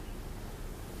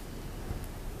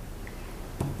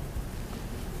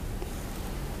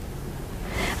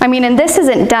 I mean, and this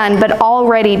isn't done, but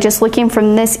already just looking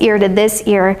from this ear to this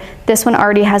ear, this one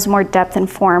already has more depth and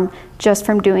form just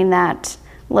from doing that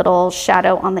little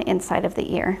shadow on the inside of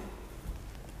the ear.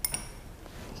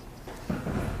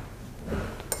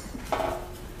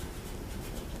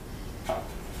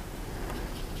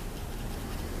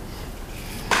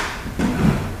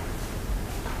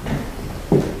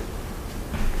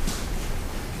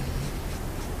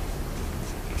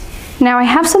 Now I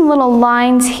have some little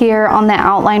lines here on the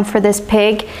outline for this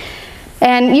pig,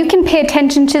 and you can pay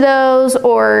attention to those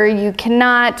or you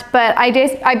cannot, but I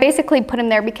basically put them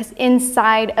there because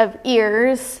inside of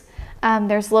ears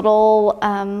there's little,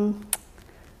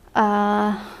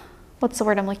 what's the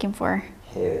word I'm looking for?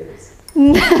 Hairs.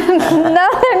 No,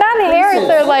 they're not hairs,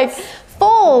 they're like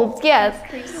folds, yes.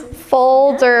 Creases.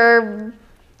 Folds or,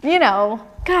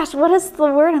 gosh, what is the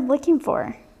word I'm looking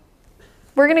for?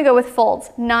 We're gonna go with folds,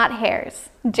 not hairs.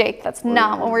 Jake, that's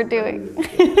not what we're doing.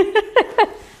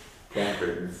 Cat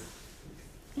curtains.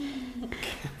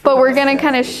 But we're gonna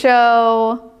kind of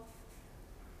show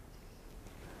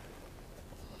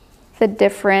the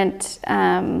different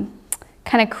kind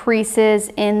of creases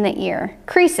in the ear.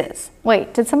 Creases.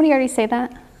 Wait, did somebody already say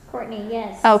that? Courtney,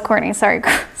 yes. Oh, Courtney, sorry.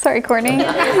 Sorry, Courtney. You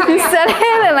said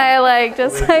it and I like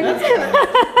just like.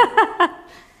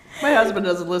 My husband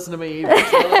doesn't listen to me either. So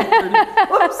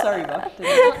oh, sorry, Doc.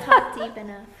 Don't talk deep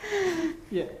enough.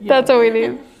 Yeah. That's what we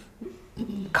need.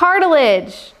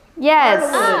 Cartilage. Yes.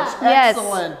 Cartilage. Yes.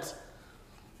 Excellent. It's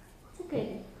a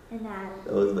good anatomy.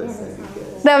 That was my second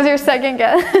guess. That was your second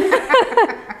guess.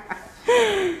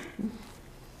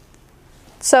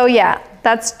 So yeah,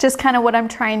 that's just kind of what I'm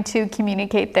trying to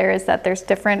communicate there, is that there's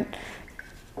different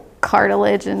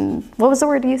cartilage and what was the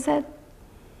word you said?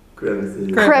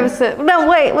 Crevices. Crevices. No,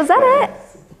 wait, was that it?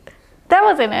 That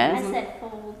wasn't I it. said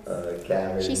folds.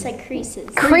 Cavities. She said creases.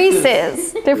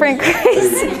 Creases. Different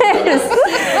creases.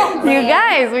 You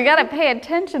guys, we gotta pay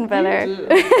attention better. I don't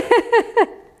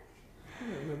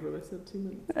remember what I said 2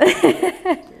 minutes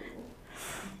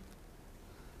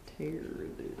ago.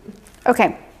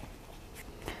 Okay.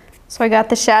 So I got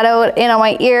the shadow in on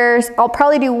my ears. I'll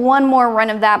probably do one more run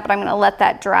of that, but I'm gonna let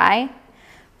that dry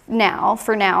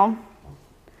for now.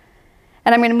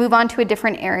 And I'm gonna move on to a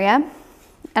different area.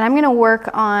 And I'm gonna work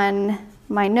on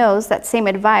my nose, that same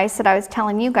advice that I was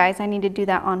telling you guys, I need to do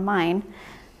that on mine.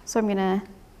 So I'm gonna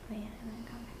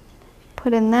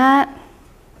put in that,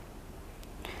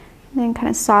 and then kind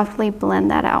of softly blend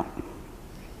that out.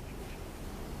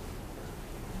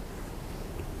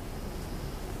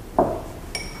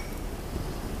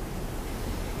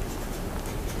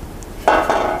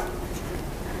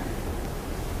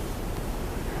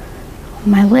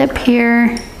 My lip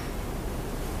here.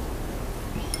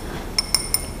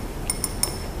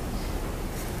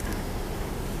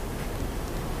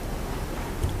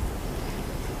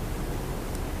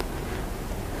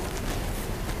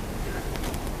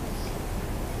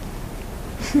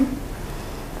 I'm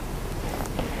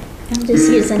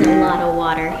just using a lot of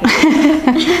water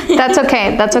here. That's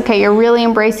okay. That's okay. You're really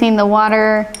embracing the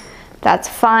water. That's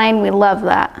fine. We love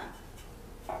that.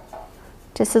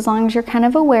 Just as long as you're kind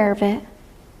of aware of it.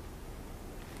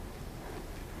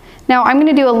 Now I'm going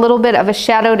to do a little bit of a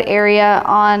shadowed area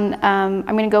on, I'm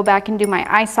going to go back and do my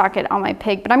eye socket on my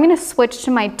pig, but I'm going to switch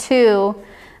to my 2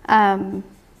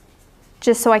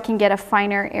 just so I can get a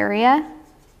finer area,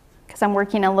 because I'm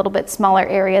working a little bit smaller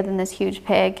area than this huge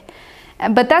pig.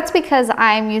 But that's because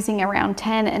I'm using around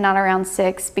 10 and not around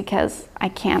 6, because I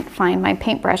can't find my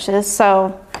paintbrushes.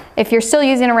 So if you're still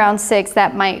using around 6,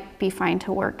 that might be fine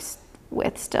to work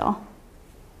with still.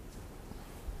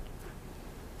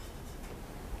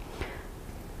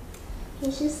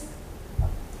 He's just,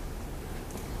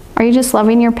 Are you just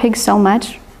loving your pig so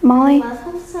much, I Molly? love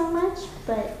him so much,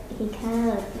 but he kind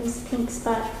of, this pink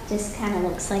spot just kind of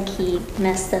looks like he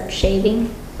messed up shaving.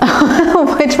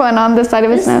 Which one, on the side of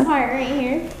his This nose? part right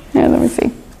here. Yeah, let me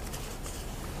see.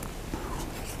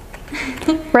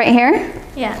 Right here?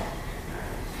 Yeah.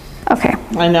 Okay.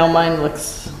 I know mine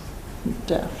looks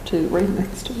deaf too, right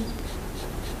next to it.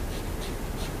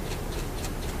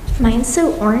 Mine's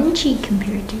so orangey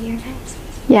compared to your guys'.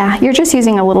 Yeah, you're just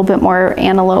using a little bit more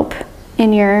antelope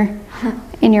in your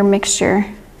mixture.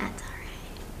 That's all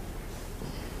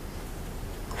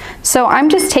right. So I'm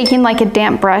just taking like a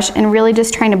damp brush and really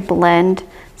just trying to blend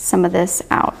some of this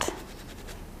out.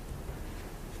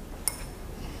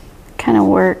 Kind of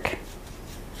work.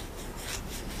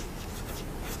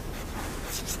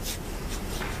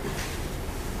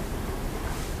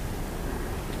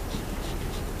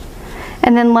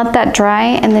 And then let that dry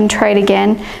and then try it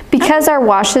again. Because our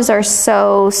washes are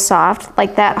so soft,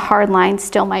 like that hard line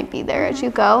still might be there as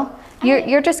you go.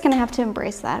 You're just gonna have to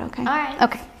embrace that, okay? All right.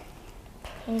 Okay.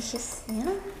 It's just, you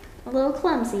know, a little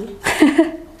clumsy.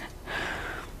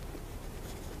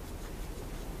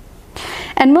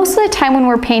 And most of the time when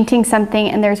we're painting something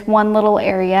and there's one little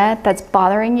area that's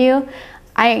bothering you,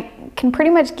 I can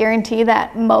pretty much guarantee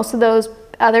that most of those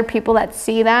other people that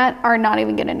see that are not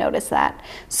even going to notice that.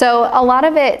 So a lot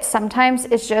of it sometimes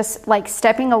is just like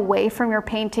stepping away from your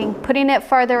painting, putting it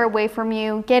farther away from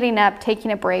you, getting up,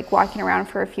 taking a break, walking around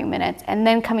for a few minutes, and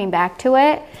then coming back to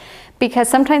it. Because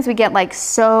sometimes we get like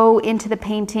so into the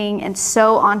painting and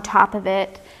so on top of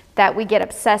it that we get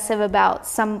obsessive about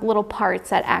some little parts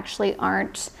that actually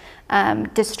aren't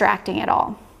distracting at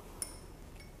all.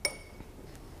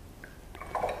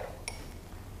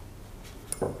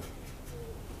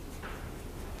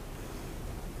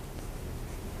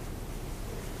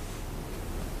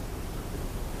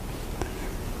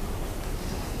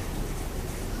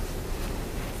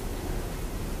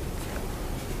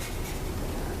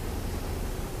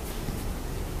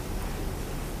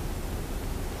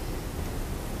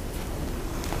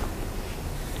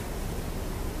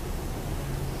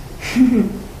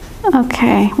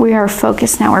 Okay, we are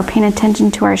focused now. We're paying attention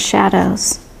to our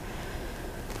shadows.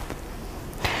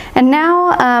 And now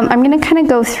I'm going to kind of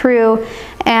go through,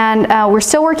 and we're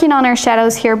still working on our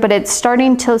shadows here, but it's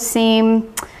starting to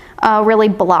seem really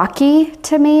blocky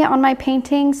to me on my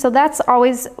painting. So that's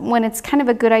always when it's kind of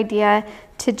a good idea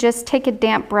to just take a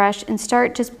damp brush and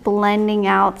start just blending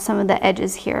out some of the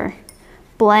edges here.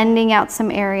 Blending out some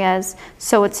areas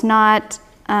so it's not,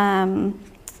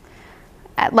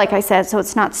 like I said, so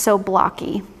it's not so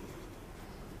blocky.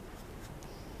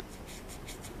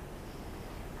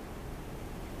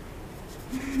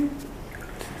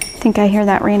 I think I hear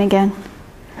that rain again.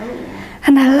 Oh, yeah.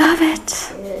 And I love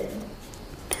it. Good.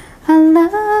 I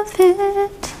love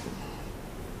it.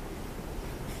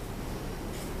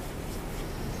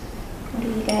 What do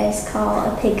you guys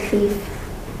call a pig thief?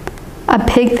 A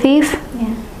pig thief?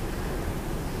 Yeah.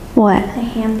 What? A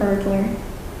hamburglar.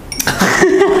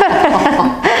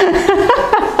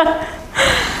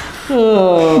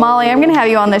 Molly, I'm gonna have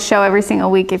you on the show every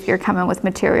single week if you're coming with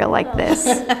material like this.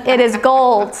 It is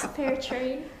gold. Fair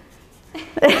trade.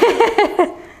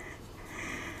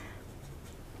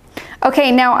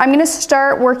 Okay, now I'm gonna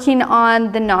start working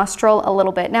on the nostril a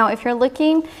little bit. Now, if you're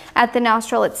looking at the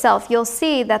nostril itself, you'll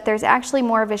see that there's actually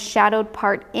more of a shadowed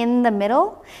part in the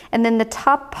middle, and then the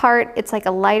top part, it's like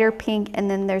a lighter pink, and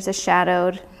then there's a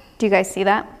shadowed. Do you guys see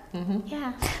that? Mm-hmm.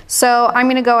 Yeah. So I'm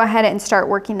gonna go ahead and start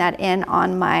working that in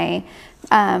on my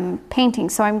painting.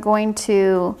 So I'm going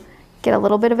to get a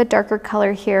little bit of a darker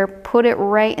color here, put it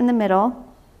right in the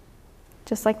middle,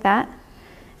 just like that,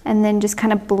 and then just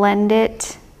kind of blend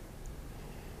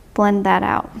that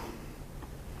out.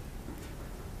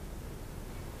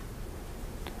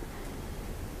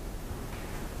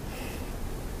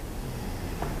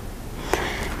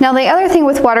 Now the other thing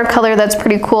with watercolor that's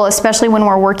pretty cool, especially when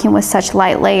we're working with such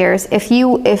light layers, if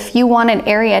you want an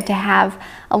area to have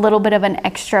a little bit of an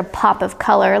extra pop of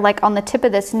color, like on the tip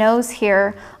of this nose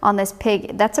here on this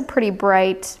pig, that's a pretty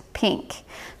bright pink.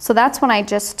 So that's when I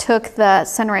just took the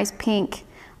sunrise pink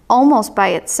almost by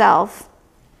itself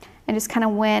and just kind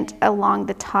of went along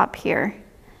the top here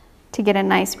to get a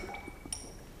nice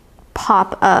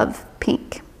pop of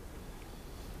pink.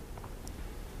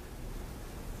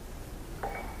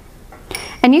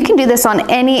 And you can do this on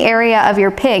any area of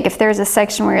your pig. If there's a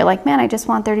section where you're like, man, I just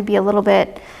want there to be a little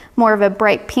bit more of a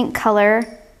bright pink color,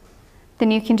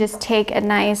 then you can just take a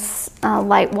nice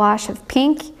light wash of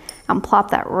pink and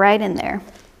plop that right in there.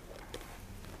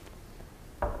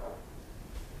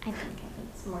 I think I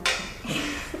need some more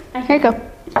pink. Here you go.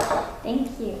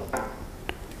 Thank you.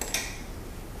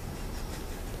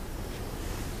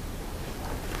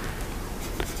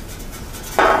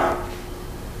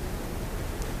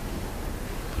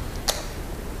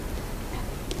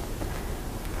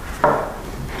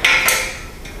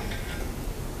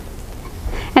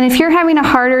 And if you're having a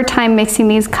harder time mixing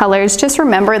these colors, just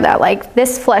remember that like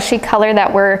this fleshy color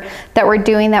that we're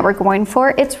going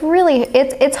for, it's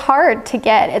hard to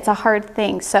get. It's a hard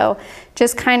thing. So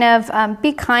just kind of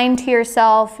be kind to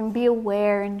yourself and be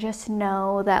aware and just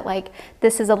know that like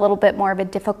this is a little bit more of a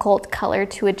difficult color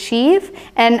to achieve.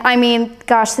 And I mean,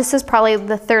 gosh, this is probably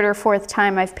the third or fourth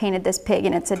time I've painted this pig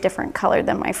and it's a different color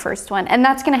than my first one. And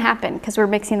that's gonna happen because we're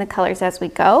mixing the colors as we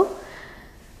go.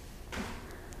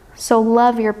 So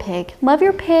love your pig. Love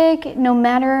your pig no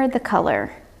matter the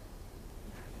color.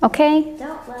 Okay?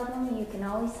 Don't love them, you can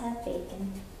always have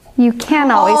bacon. You can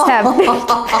always have bacon.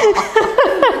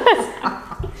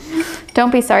 Don't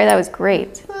be sorry, that was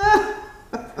great.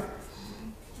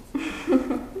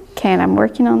 Okay, and I'm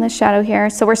working on this shadow here.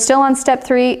 So we're still on step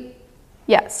 3.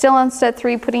 Yeah, still on step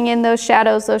 3, putting in those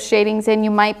shadows, those shadings in.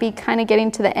 You might be kind of getting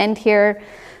to the end here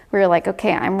where you're like,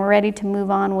 okay, I'm ready to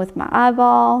move on with my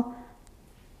eyeball.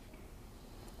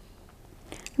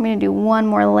 I'm going to do one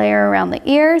more layer around the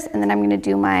ears, and then I'm going to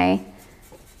do my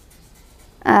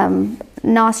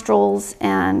nostrils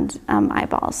and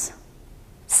eyeballs.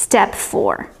 Step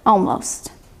 4,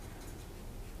 almost.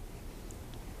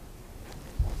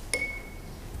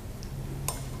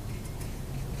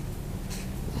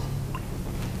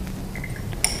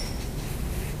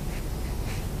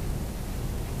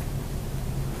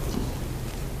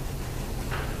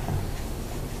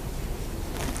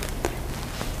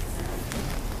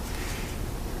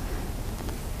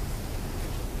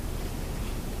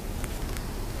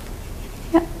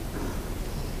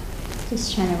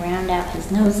 Just trying to round out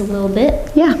his nose a little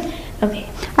bit. Yeah. Okay.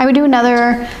 I would do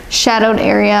another shadowed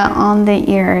area on the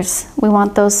ears. We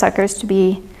want those suckers to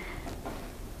be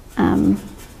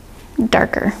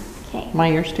darker. Okay. My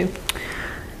ears too.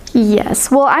 Yes.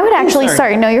 Well, I would actually,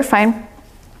 sorry. no, you're fine.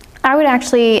 I would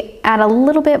actually add a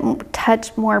little bit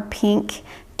touch more pink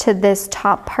to this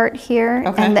top part here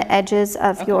and the edges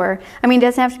of your, I mean, it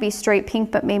doesn't have to be straight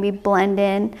pink, but maybe blend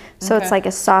in so it's like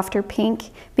a softer pink,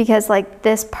 because like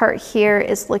this part here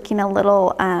is looking a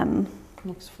little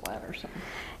looks flat or something.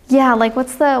 Yeah, like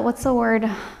what's the word?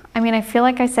 I mean, I feel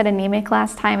like I said anemic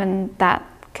last time and that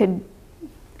could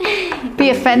be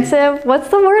offensive. What's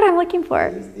the word I'm looking for?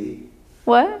 Pasty.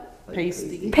 What? Like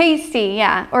Pasty. Pasty,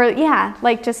 yeah. Or yeah,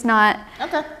 like just not.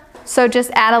 Okay. So just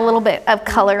add a little bit of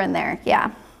color in there,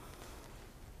 yeah.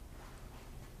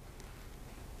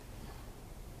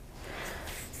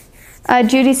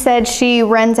 Judy said she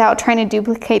runs out trying to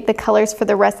duplicate the colors for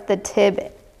the rest of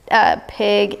the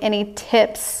pig. Any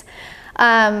tips?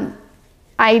 I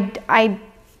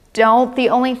don't. The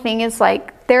only thing is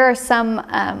like there are some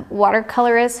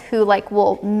watercolorists who like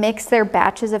will mix their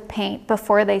batches of paint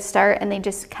before they start, and they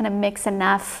just kind of mix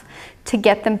enough to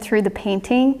get them through the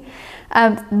painting.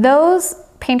 Those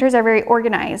painters are very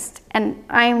organized, and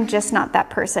I'm just not that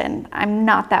person. I'm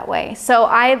not that way. So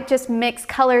I just mix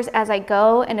colors as I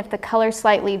go, and if the color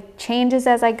slightly changes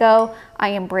as I go, I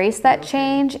embrace that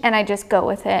change and I just go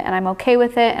with it, and I'm okay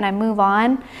with it, and I move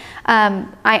on.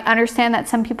 I understand that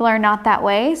some people are not that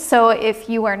way, so if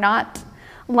you are not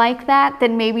like that,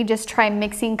 then maybe just try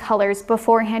mixing colors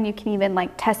beforehand. You can even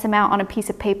like test them out on a piece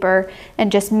of paper and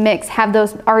just mix, have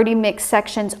those already mixed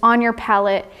sections on your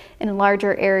palette in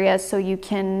larger areas so you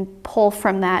can pull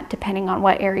from that depending on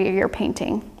what area you're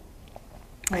painting.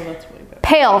 Oh, that's way better.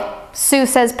 Pale. Sue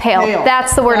says pale. Pale.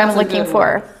 That's the word That's I'm a looking good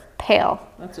for. word. Pale.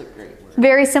 That's a great word.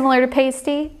 Very similar to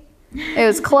pasty. It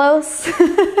was close.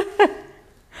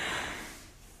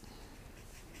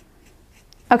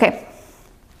 Okay.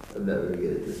 I'm not very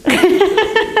good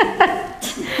at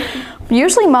this.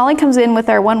 Usually Molly comes in with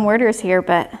our one-worders here,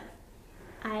 but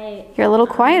you're a little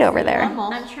quiet over there.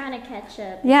 I'm trying to catch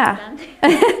up. Yeah.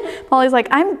 Molly's like,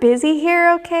 I'm busy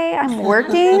here, okay? I'm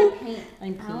working.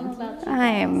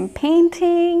 I'm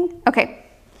painting. Okay.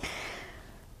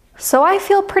 So I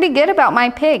feel pretty good about my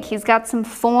pig. He's got some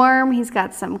form, he's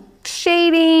got some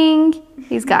shading,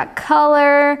 he's got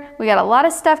color. We got a lot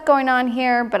of stuff going on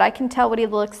here, but I can tell what he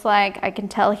looks like. I can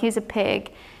tell he's a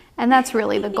pig. And that's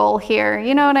really the goal here.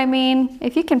 You know what I mean?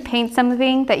 If you can paint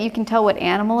something that you can tell what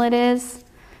animal it is,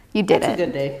 you did it. That's a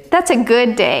good day. That's a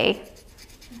good day.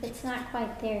 If it's not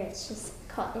quite there, it's just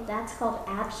called, that's called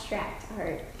abstract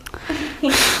art.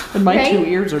 And my Right? 2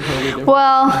 ears are totally different.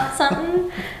 Well,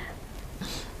 Something.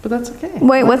 But that's okay.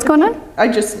 wait, what's going on? I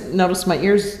just noticed my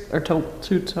ears are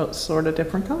two sort of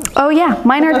different colors. Oh yeah,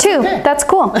 mine are That's too. okay. That's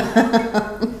cool.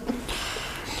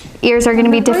 Ears are going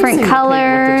to be different Embracing the paint with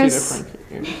colors. the 2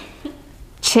 different ears.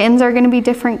 Chins are going to be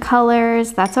different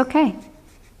colors. That's okay.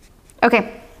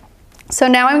 Okay, so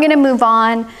now I'm going to move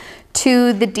on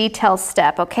to the detail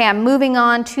step. Okay, I'm moving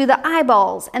on to the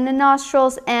eyeballs and the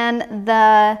nostrils and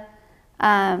the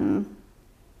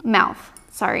mouth.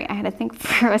 Sorry, I had to think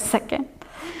for a second.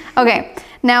 Okay,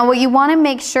 now what you want to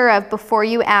make sure of before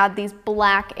you add these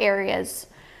black areas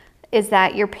is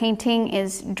that your painting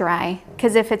is dry.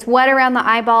 Because if it's wet around the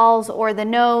eyeballs or the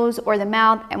nose or the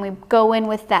mouth and we go in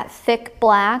with that thick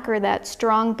black or that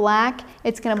strong black,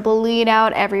 it's going to bleed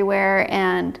out everywhere.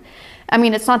 And I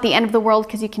mean, it's not the end of the world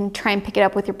because you can try and pick it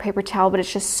up with your paper towel, but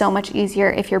it's just so much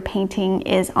easier if your painting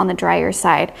is on the drier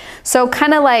side. So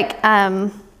kind of like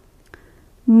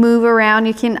move around.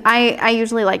 You can, I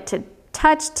usually like to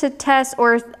touch to test,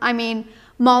 or I mean,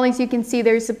 Molly's, you can see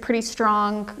there's a pretty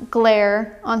strong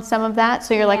glare on some of that.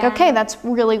 So you're like, okay, that's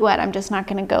really wet. I'm just not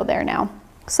gonna go there now.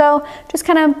 So just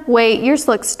kind of wait. Yours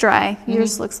looks dry.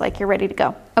 Yours looks like you're ready to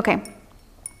go. Okay.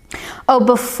 Oh,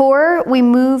 before we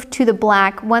move to the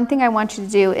black, one thing I want you to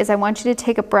do is I want you to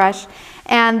take a brush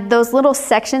and those little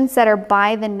sections that are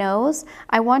by the nose,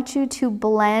 I want you to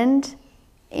blend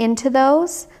into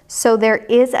those so there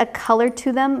is a color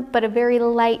to them, but a very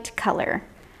light color,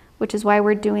 which is why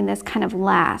we're doing this kind of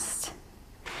last.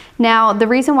 Now, the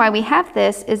reason why we have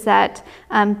this is that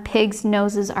pigs'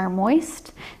 noses are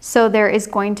moist, so there is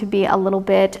going to be a little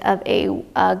bit of a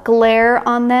glare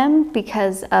on them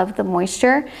because of the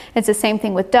moisture. It's the same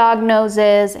thing with dog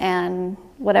noses and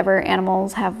whatever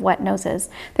animals have wet noses.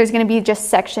 There's going to be just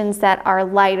sections that are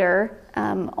lighter,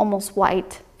 almost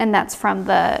white, and that's from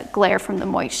the glare from the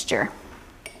moisture.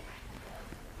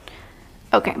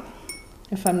 Okay.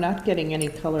 If I'm not getting any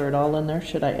color at all in there,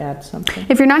 should I add something?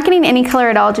 If you're not getting any color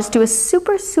at all, just do a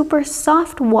super, super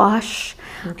soft wash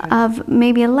of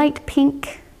maybe a light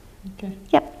pink. Okay.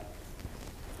 Yep.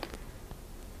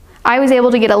 I was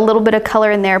able to get a little bit of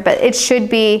color in there, but it should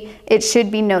be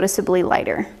noticeably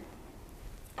lighter.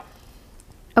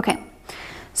 Okay.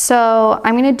 So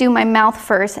I'm going to do my mouth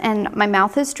first, and my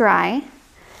mouth is dry.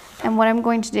 And what I'm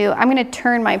going to do, I'm going to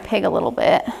turn my pig a little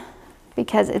bit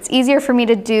because it's easier for me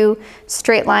to do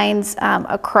straight lines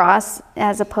across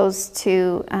as opposed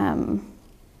to,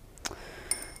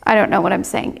 I don't know what I'm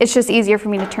saying. It's just easier for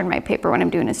me to turn my paper when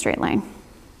I'm doing a straight line.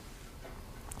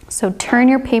 So turn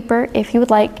your paper if you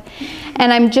would like.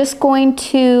 And I'm just going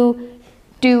to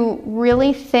do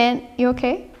really thin. You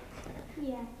okay?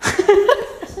 Yeah.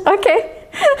 Okay.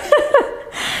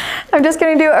 I'm just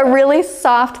going to do a really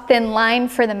soft, thin line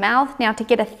for the mouth. Now, to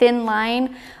get a thin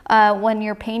line when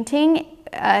you're painting,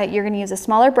 you're going to use a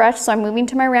smaller brush. So I'm moving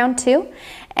to my round 2,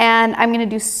 and I'm going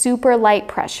to do super light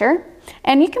pressure.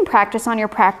 And you can practice on your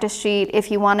practice sheet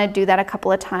if you want to do that a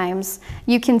couple of times.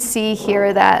 You can see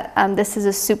here that this is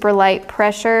a super light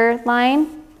pressure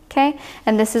line, okay?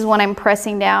 And this is when I'm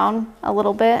pressing down a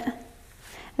little bit,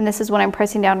 and this is when I'm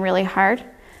pressing down really hard.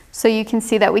 So you can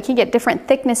see that we can get different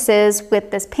thicknesses with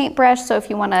this paintbrush. So if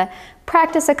you want to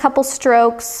practice a couple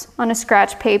strokes on a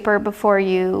scratch paper before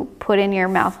you put in your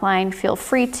mouth line, feel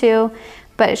free to.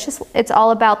 But it's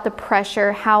all about the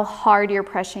pressure, how hard you're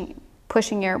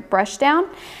pushing your brush down.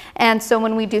 And so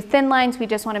when we do thin lines, we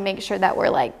just want to make sure that we're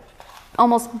like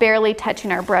almost barely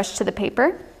touching our brush to the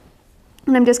paper.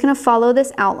 And I'm just going to follow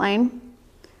this outline.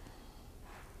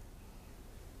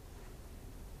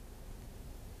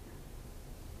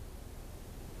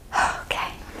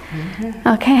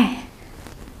 Okay.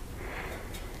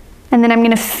 And then I'm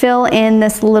going to fill in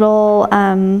this little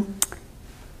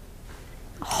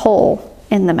hole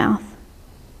in the mouth.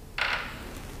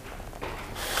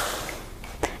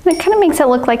 And it kind of makes it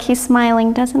look like he's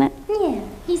smiling, doesn't it? Yeah,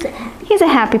 he's a happy. He's a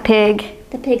happy pig.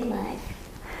 The pig life.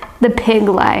 The pig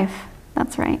life.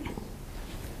 That's right.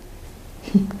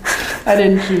 I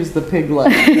didn't choose the pig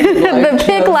life. The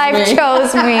pig life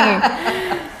chose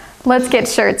me. Let's get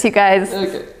shirts, you guys.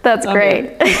 Okay. That's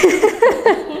great.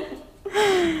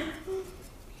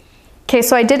 Okay,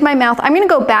 so I did my mouth. I'm going to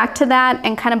go back to that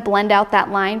and kind of blend out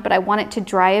that line, but I want it to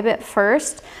dry a bit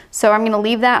first. So I'm going to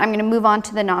leave that. I'm going to move on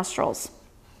to the nostrils.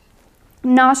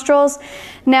 Nostrils.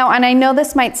 Now, and I know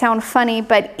this might sound funny,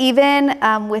 but even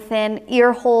within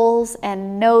ear holes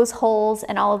and nose holes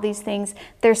and all of these things,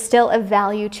 there's still a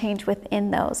value change within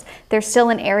those. There's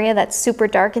still an area that's super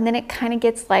dark, and then it kind of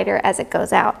gets lighter as it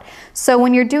goes out. So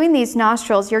when you're doing these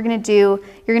nostrils, you're going to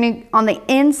on the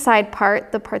inside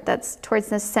part, the part that's towards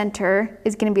the center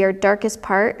is going to be our darkest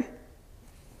part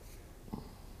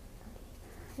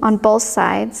on both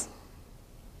sides.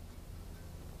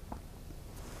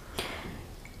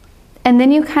 And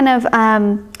then you kind of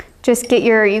just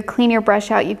you clean your brush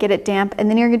out, you get it damp, and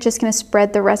then you're just going to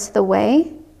spread the rest of the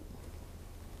way.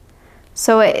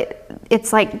 So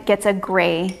it's like gets a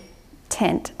gray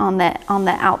tint on the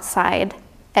outside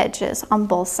edges on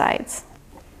both sides.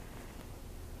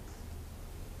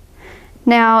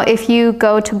 Now, if you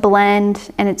go to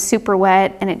blend and it's super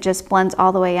wet and it just blends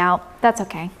all the way out, that's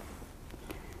okay.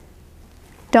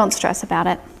 Don't stress about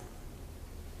it.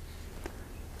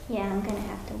 Yeah, I'm gonna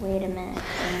have to wait a minute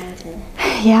for mine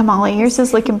to... Yeah, Molly, yours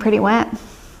is looking pretty wet.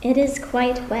 It is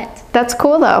quite wet. That's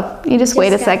cool though. You just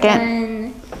wait a second.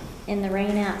 Done in the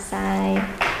rain outside.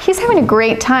 He's having a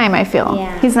great time, I feel.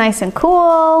 Yeah. He's nice and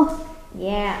cool.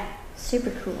 Yeah,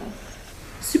 super cool.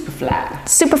 Super fly.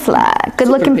 Super fly. Good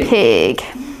looking pig.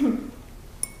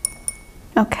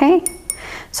 Okay.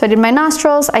 So I did my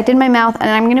nostrils, I did my mouth, and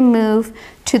I'm gonna move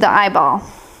to the eyeball.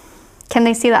 Can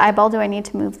they see the eyeball? Do I need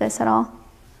to move this at all?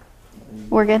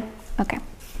 We're good? Okay.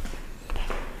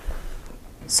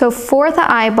 So for the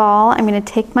eyeball, I'm going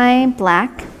to take my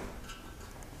black.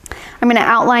 I'm going to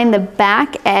outline the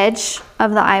back edge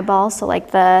of the eyeball, so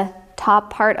like the top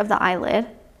part of the eyelid.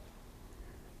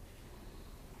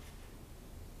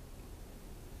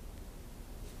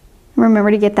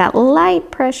 Remember to get that light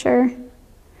pressure.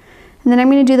 And then I'm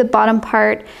going to do the bottom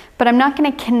part, but I'm not going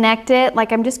to connect it.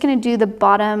 Like I'm just going to do the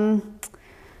bottom.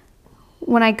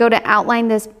 When I go to outline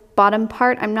this bottom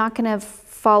part, I'm not going to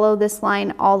follow this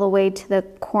line all the way to the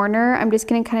corner. I'm just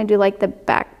going to kind of do like the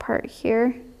back part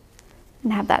here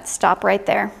and have that stop right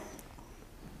there.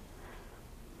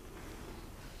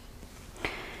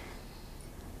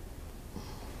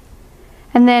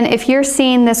 And then if you're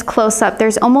seeing this close up,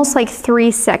 there's almost like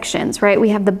 3 sections, right? We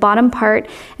have the bottom part,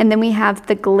 and then we have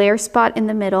the glare spot in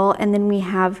the middle, and then we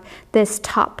have this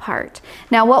top part.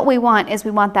 Now what we want is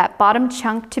we want that bottom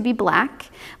chunk to be black.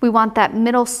 We want that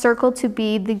middle circle to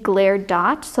be the glare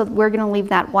dot, so we're gonna leave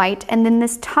that white. And then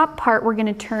this top part we're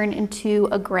gonna turn into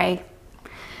a gray.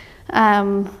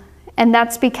 And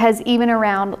that's because even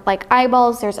around like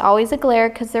eyeballs, there's always a glare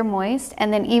because they're moist.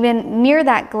 And then even near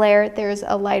that glare, there's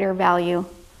a lighter value.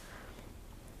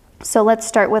 So let's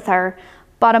start with our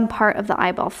bottom part of the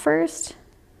eyeball first.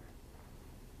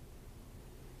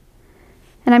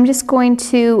 And I'm just going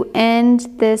to end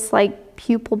this like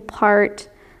pupil part.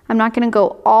 I'm not gonna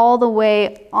go all the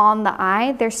way on the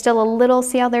eye. There's still a little,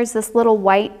 see how there's this little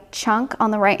white chunk on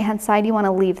the right-hand side? You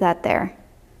wanna leave that there.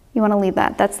 You wanna leave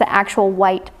that. That's the actual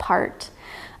white part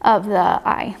of the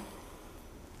eye.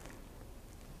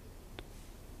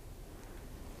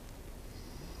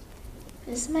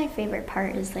 This is my favorite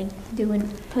part, is like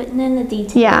putting in the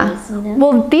details. Yeah. You know?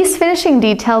 Well, these finishing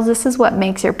details, this is what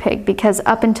makes your pig, because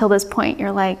up until this point,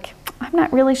 you're like, I'm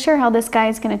not really sure how this guy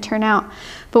is going to turn out.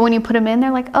 But when you put them in,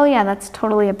 they're like, oh yeah, that's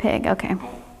totally a pig. Okay.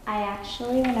 I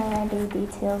actually, whenever I do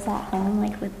details at home,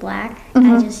 like with black,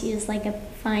 I just use like a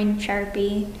fine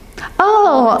Sharpie.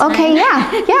 Oh, okay,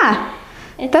 yeah, yeah.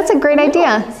 That's a great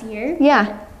idea. Easier,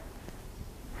 yeah.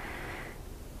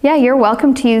 Yeah, you're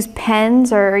welcome to use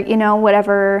pens or, you know,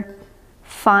 whatever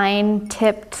fine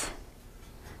tipped.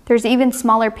 There's even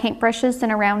smaller paintbrushes than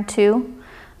a round 2.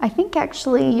 I think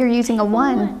actually you're using a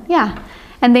 1. Yeah.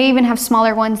 And they even have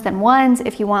smaller ones than 1s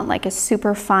if you want like a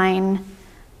super fine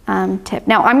tip.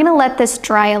 Now I'm gonna let this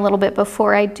dry a little bit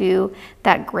before I do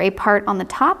that gray part on the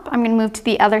top. I'm gonna move to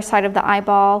the other side of the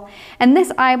eyeball. And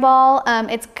this eyeball,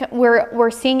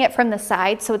 we're seeing it from the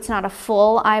side, so it's not a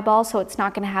full eyeball, so it's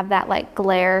not gonna have that like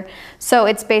glare. So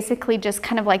it's basically just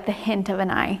kind of like the hint of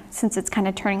an eye, since it's kind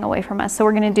of turning away from us. So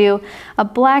we're gonna do a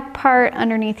black part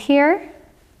underneath here.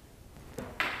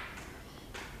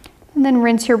 And then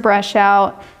rinse your brush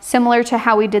out, similar to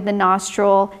how we did the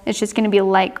nostril. It's just going to be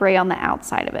light gray on the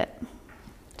outside of it,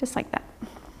 just like that.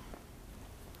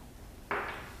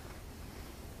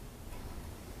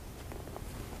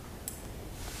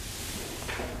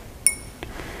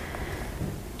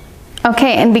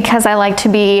 Okay, and because I like to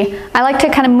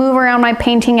kind of move around my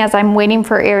painting as I'm waiting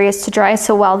for areas to dry.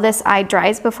 So while this eye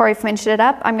dries before I finish it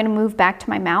up, I'm going to move back to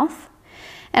my mouth.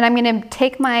 And I'm going to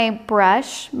take my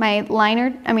brush, my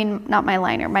liner, I mean, not my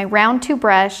liner, my round 2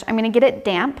 brush. I'm going to get it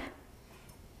damp.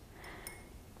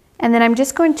 And then I'm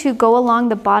just going to go along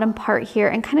the bottom part here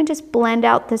and kind of just blend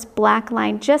out this black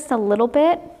line just a little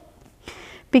bit,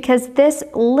 because this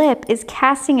lip is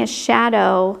casting a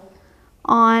shadow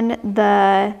on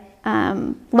the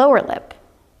lower lip.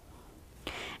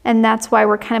 And that's why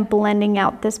we're kind of blending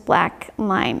out this black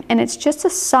line. And it's just a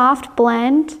soft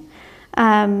blend.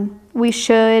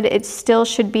 It still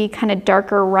should be kind of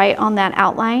darker right on that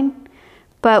outline,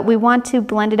 but we want to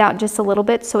blend it out just a little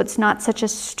bit so it's not such a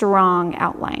strong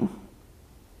outline.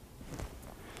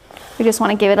 We just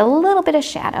want to give it a little bit of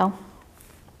shadow.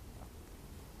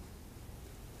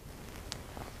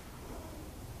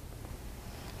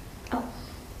 Oh,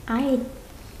 I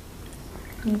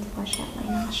need to wash out my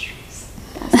nostrils.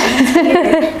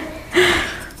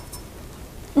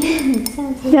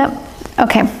 Sounds weird. Yep.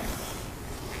 Okay.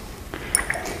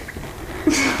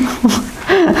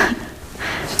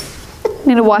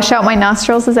 Need to wash out my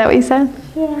nostrils, is that what you said?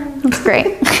 Yeah. That's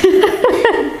great.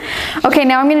 Okay,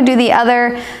 now I'm going to do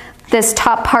this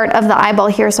top part of the eyeball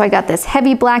here. So I got this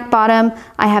heavy black bottom,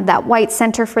 I have that white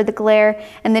center for the glare,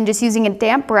 and then just using a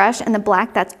damp brush and the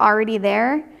black that's already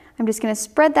there, I'm just going to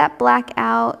spread that black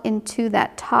out into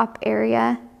that top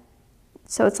area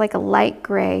so it's like a light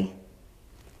gray,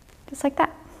 just like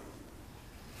that.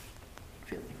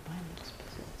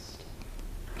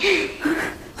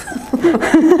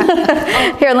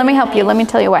 Here, let me help you. Let me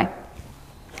tell you why.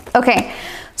 Okay,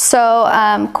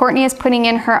 so Courtney is putting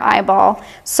in her eyeball.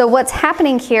 So what's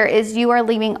happening here is you are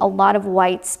leaving a lot of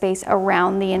white space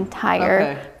around the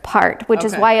entire part, which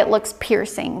is why it looks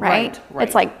piercing, right?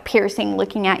 It's like piercing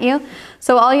looking at you.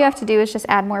 So all you have to do is just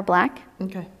add more black.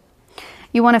 Okay.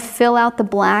 You want to fill out the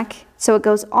black so it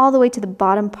goes all the way to the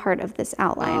bottom part of this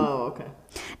outline. Oh, okay.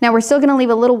 Now we're still going to leave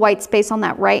a little white space on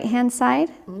that right-hand side.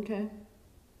 Okay.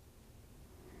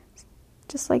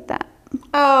 Just like that.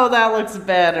 Oh, that looks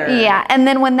better. Yeah, and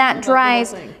then when that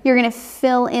dries, you're going to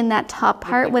fill in that top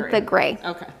part with the gray.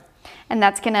 Okay. And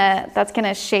that's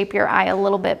gonna shape your eye a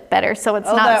little bit better, so it's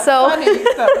not that's so funny.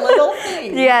 That little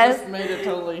thing. Yes. Just made it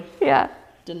totally. Yeah.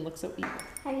 Didn't look so evil.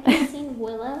 Have you guys seen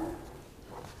Willow?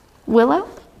 Willow?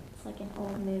 It's like an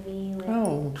old movie with...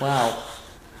 Oh, wow.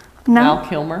 No. Val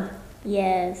Kilmer.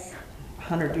 Yes.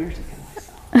 100 years ago.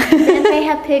 Didn't they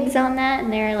have pigs on that,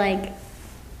 and they're like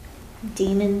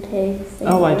demon pigs?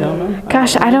 Oh, I don't know.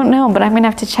 Gosh, I don't know, but I'm gonna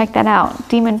have to check that out.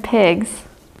 Demon pigs.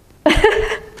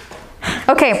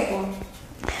 Okay.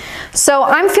 So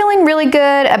I'm feeling really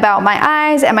good about my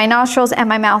eyes and my nostrils and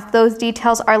my mouth. Those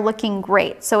details are looking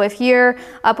great. So if you're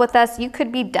up with us, you could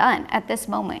be done at this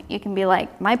moment. You can be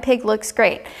like, my pig looks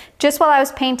great. Just while I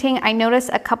was painting, I noticed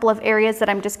a couple of areas that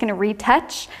I'm just gonna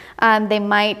retouch. They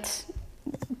might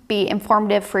be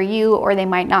informative for you, or they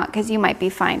might not, because you might be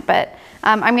fine. But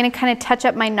I'm going to kind of touch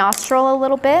up my nostril a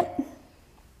little bit,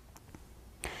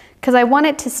 because I want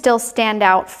it to still stand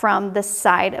out from the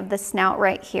side of the snout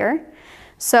right here.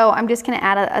 So I'm just going to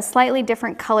add a slightly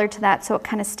different color to that so it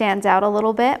kind of stands out a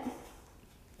little bit.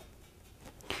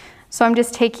 So I'm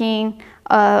just taking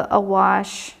a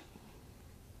wash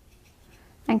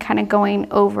and kind of going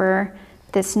over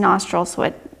this nostril,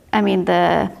 so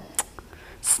the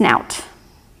snout,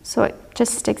 so it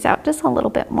just sticks out just a little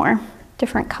bit more,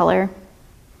 different color.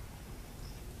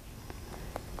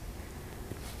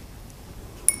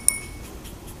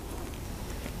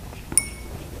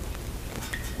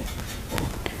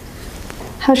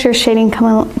 How's your shading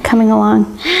coming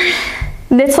along?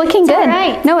 It's looking good. All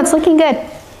right. No, it's looking good.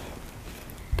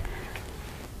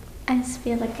 I just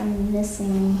feel like I'm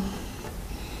missing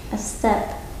a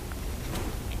step.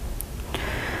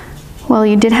 Well,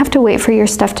 you did have to wait for your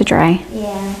stuff to dry.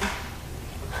 Yeah.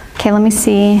 Okay, let me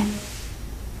see.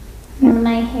 When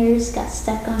my hairs got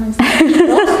stuck on his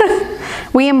nostril.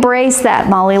 We embrace that,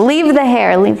 Molly. Leave the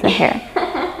hair, leave the hair.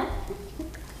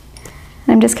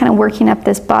 I'm just kind of working up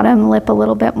this bottom lip a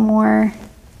little bit more.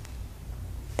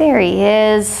 There he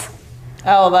is.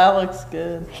 Oh, that looks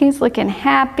good. He's looking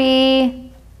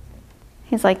happy.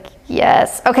 He's like,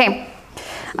 yes. Okay.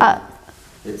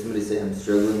 Did somebody say I'm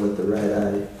struggling with the right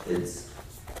eye?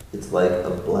 It's like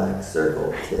a black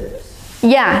circle tips.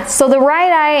 Yeah, so the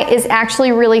right eye is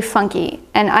actually really funky,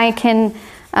 and I can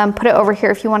put it over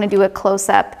here if you want to do a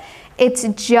close-up. It's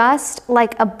just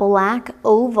like a black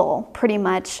oval, pretty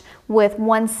much, with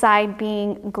one side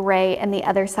being gray and the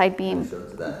other side being... Show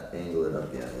to that, angle it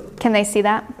up, yeah, a little bit. Can they see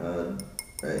that?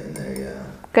 Right in there, yeah.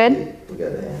 Good? We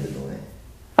got a hand in the way.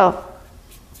 Oh.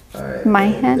 All right. My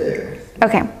right hand? there.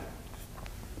 Okay.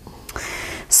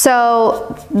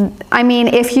 So, I mean,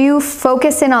 if you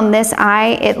focus in on this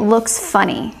eye, it looks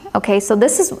funny. Okay, so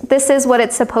this is what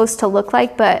it's supposed to look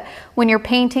like, but when your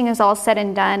painting is all said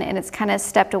and done and it's kind of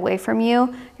stepped away from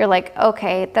you, you're like,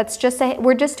 okay, that's just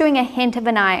we're just doing a hint of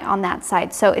an eye on that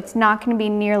side, so it's not going to be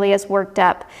nearly as worked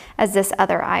up as this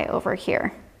other eye over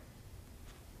here.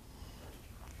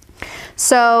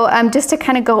 So just to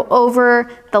kind of go over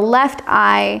the left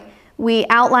eye, we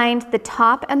outlined the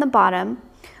top and the bottom.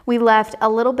 We left a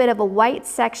little bit of a white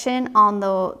section on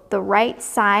the right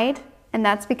side, and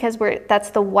that's because that's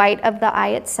the white of the eye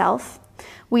itself.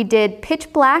 We did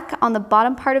pitch black on the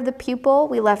bottom part of the pupil.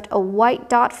 We left a white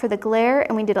dot for the glare,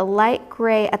 and we did a light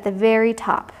gray at the very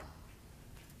top.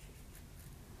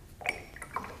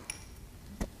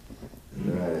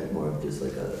 The right eye more of just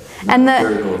like a And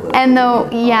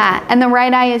the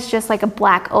right eye is just like a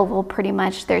black oval pretty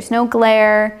much. There's no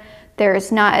glare.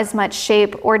 There's not as much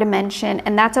shape or dimension,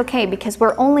 and that's okay because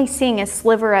we're only seeing a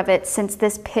sliver of it since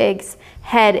this pig's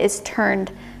head is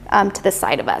turned to the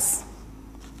side of us.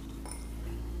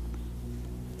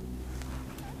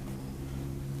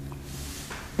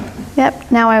 Yep,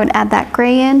 now I would add that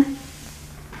gray in.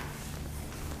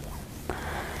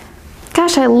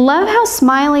 Gosh, I love how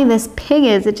smiley this pig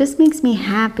is. It just makes me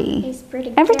happy. He's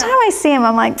pretty Every cute. time I see him,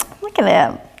 I'm like, look at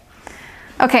him.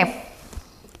 Okay,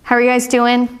 how are you guys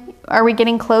doing? Are we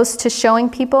getting close to showing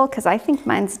people? Because I think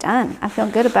mine's done. I feel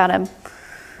good about him.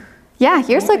 Yeah,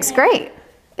 yours looks great.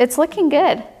 It's looking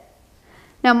good.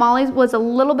 Now Molly's was a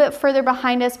little bit further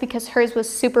behind us because hers was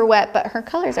super wet, but her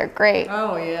colors are great.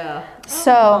 Oh, yeah.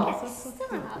 So.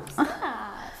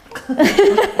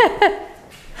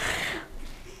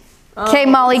 Okay,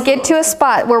 Molly, get to a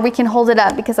spot where we can hold it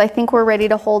up because I think we're ready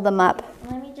to hold them up.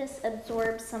 Let me just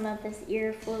absorb some of this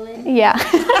ear fluid. Yeah.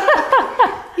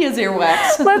 He has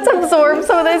earwax. Let's absorb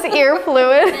some of this ear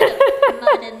fluid.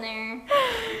 Mud in there.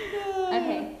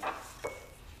 Okay.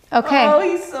 Okay. Oh,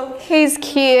 he's so cute. He's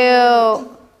cute.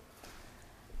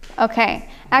 Okay.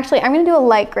 Actually, I'm going to do a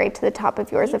light gray to the top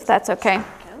of yours if that's okay. Go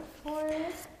for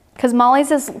it. Because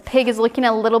Molly's pig is looking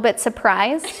a little bit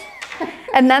surprised.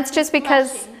 And that's just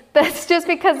because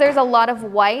there's a lot of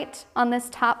white on this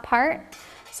top part.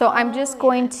 So I'm just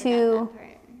going to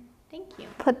Thank you.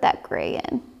 put that gray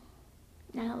in.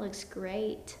 That looks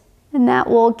great. And that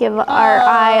will give our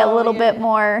eye a little bit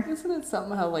more. Isn't it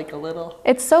something how like a little...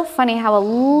 It's so funny how a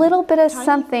little bit of Tiny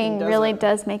something thing really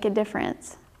doesn't- does make a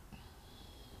difference.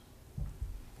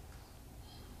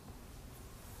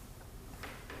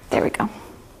 There we go.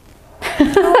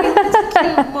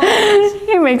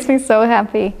 He makes me so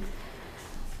happy.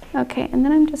 Okay, and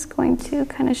then I'm just going to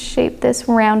kind of shape this,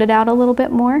 round it out a little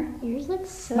bit more. Yours looks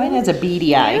so Mine has a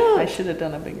beady eye. cute. I should have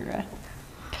done a bigger eye.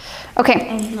 Okay.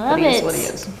 I love But he is it. what he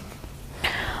is.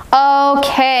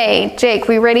 Okay, Jake,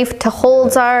 we ready to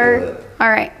hold our... All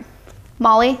right.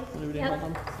 Molly? Hold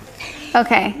on.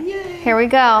 Okay, Yay. here we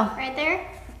go. Right there?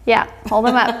 Yeah, hold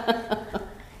them up.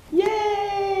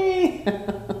 Yay!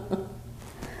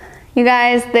 You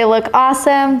guys, they look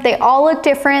awesome. They all look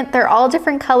different. They're all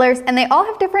different colors, and they all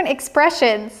have different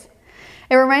expressions.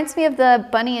 It reminds me of the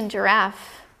bunny and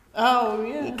giraffe, Oh,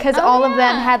 yeah. because all of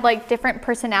them had like different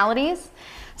personalities.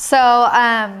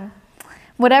 So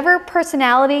whatever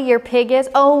personality your pig is.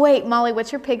 Oh wait, Molly,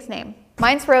 what's your pig's name?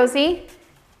 Mine's Rosie.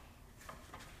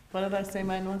 What did I say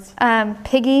mine was?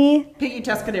 Piggy Piggy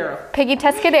Tuscadero.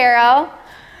 Tuscadero.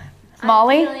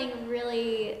 Molly? I'm feeling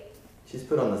really... She's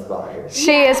put on the spot here.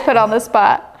 She is put on the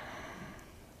spot.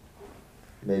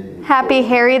 Maybe. Happy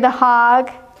Harry the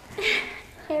Hog.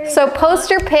 So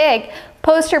poster pig.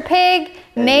 Poster pig,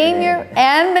 name your,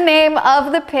 and the name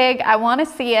of the pig. I want to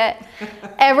see it.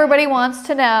 Everybody wants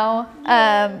to know.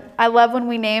 I love when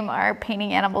we name our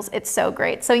painting animals. It's so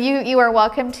great. So you are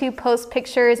welcome to post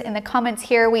pictures in the comments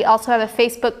here. We also have a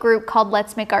Facebook group called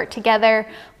Let's Make Art Together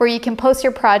where you can post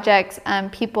your projects.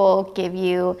 People give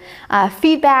you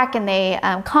feedback and they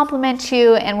compliment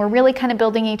you, and we're really kind of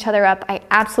building each other up. I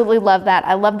absolutely love that.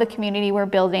 I love the community we're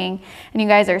building, and you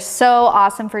guys are so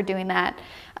awesome for doing that.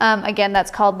 Again,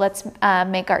 that's called Let's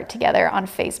Make Art Together on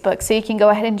Facebook. So you can go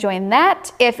ahead and join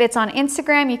that. If it's on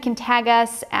Instagram, you can tag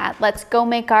us at Let's Go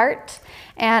Make Art,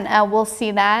 and we'll see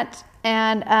that.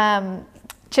 And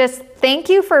just thank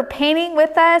you for painting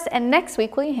with us. And next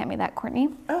week, will you hand me that, Courtney?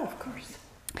 Oh, of course.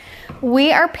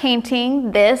 We are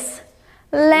painting this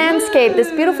landscape,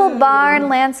 this beautiful barn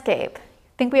landscape.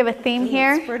 Think we have a theme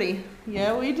here? It's pretty.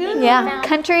 Yeah, we do. Yeah,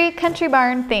 country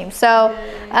barn theme. So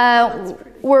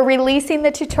we're releasing the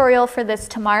tutorial for this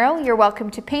tomorrow. You're welcome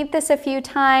to paint this a few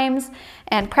times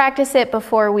and practice it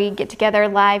before we get together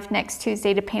live next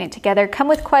Tuesday to paint it together. Come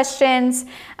with questions.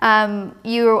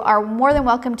 You are more than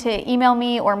welcome to email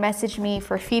me or message me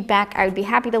for feedback. I would be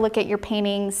happy to look at your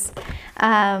paintings.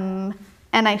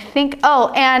 And I think,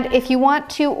 oh, and if you want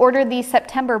to order the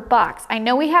September box, I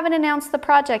know we haven't announced the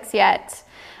projects yet.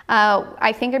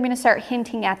 I think I'm going to start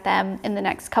hinting at them in the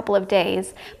next couple of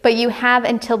days, but you have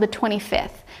until the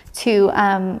 25th to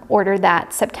order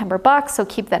that September box, so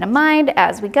keep that in mind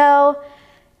as we go.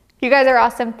 You guys are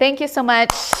awesome. Thank you so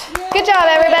much. Yay! Good job,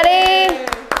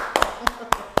 everybody.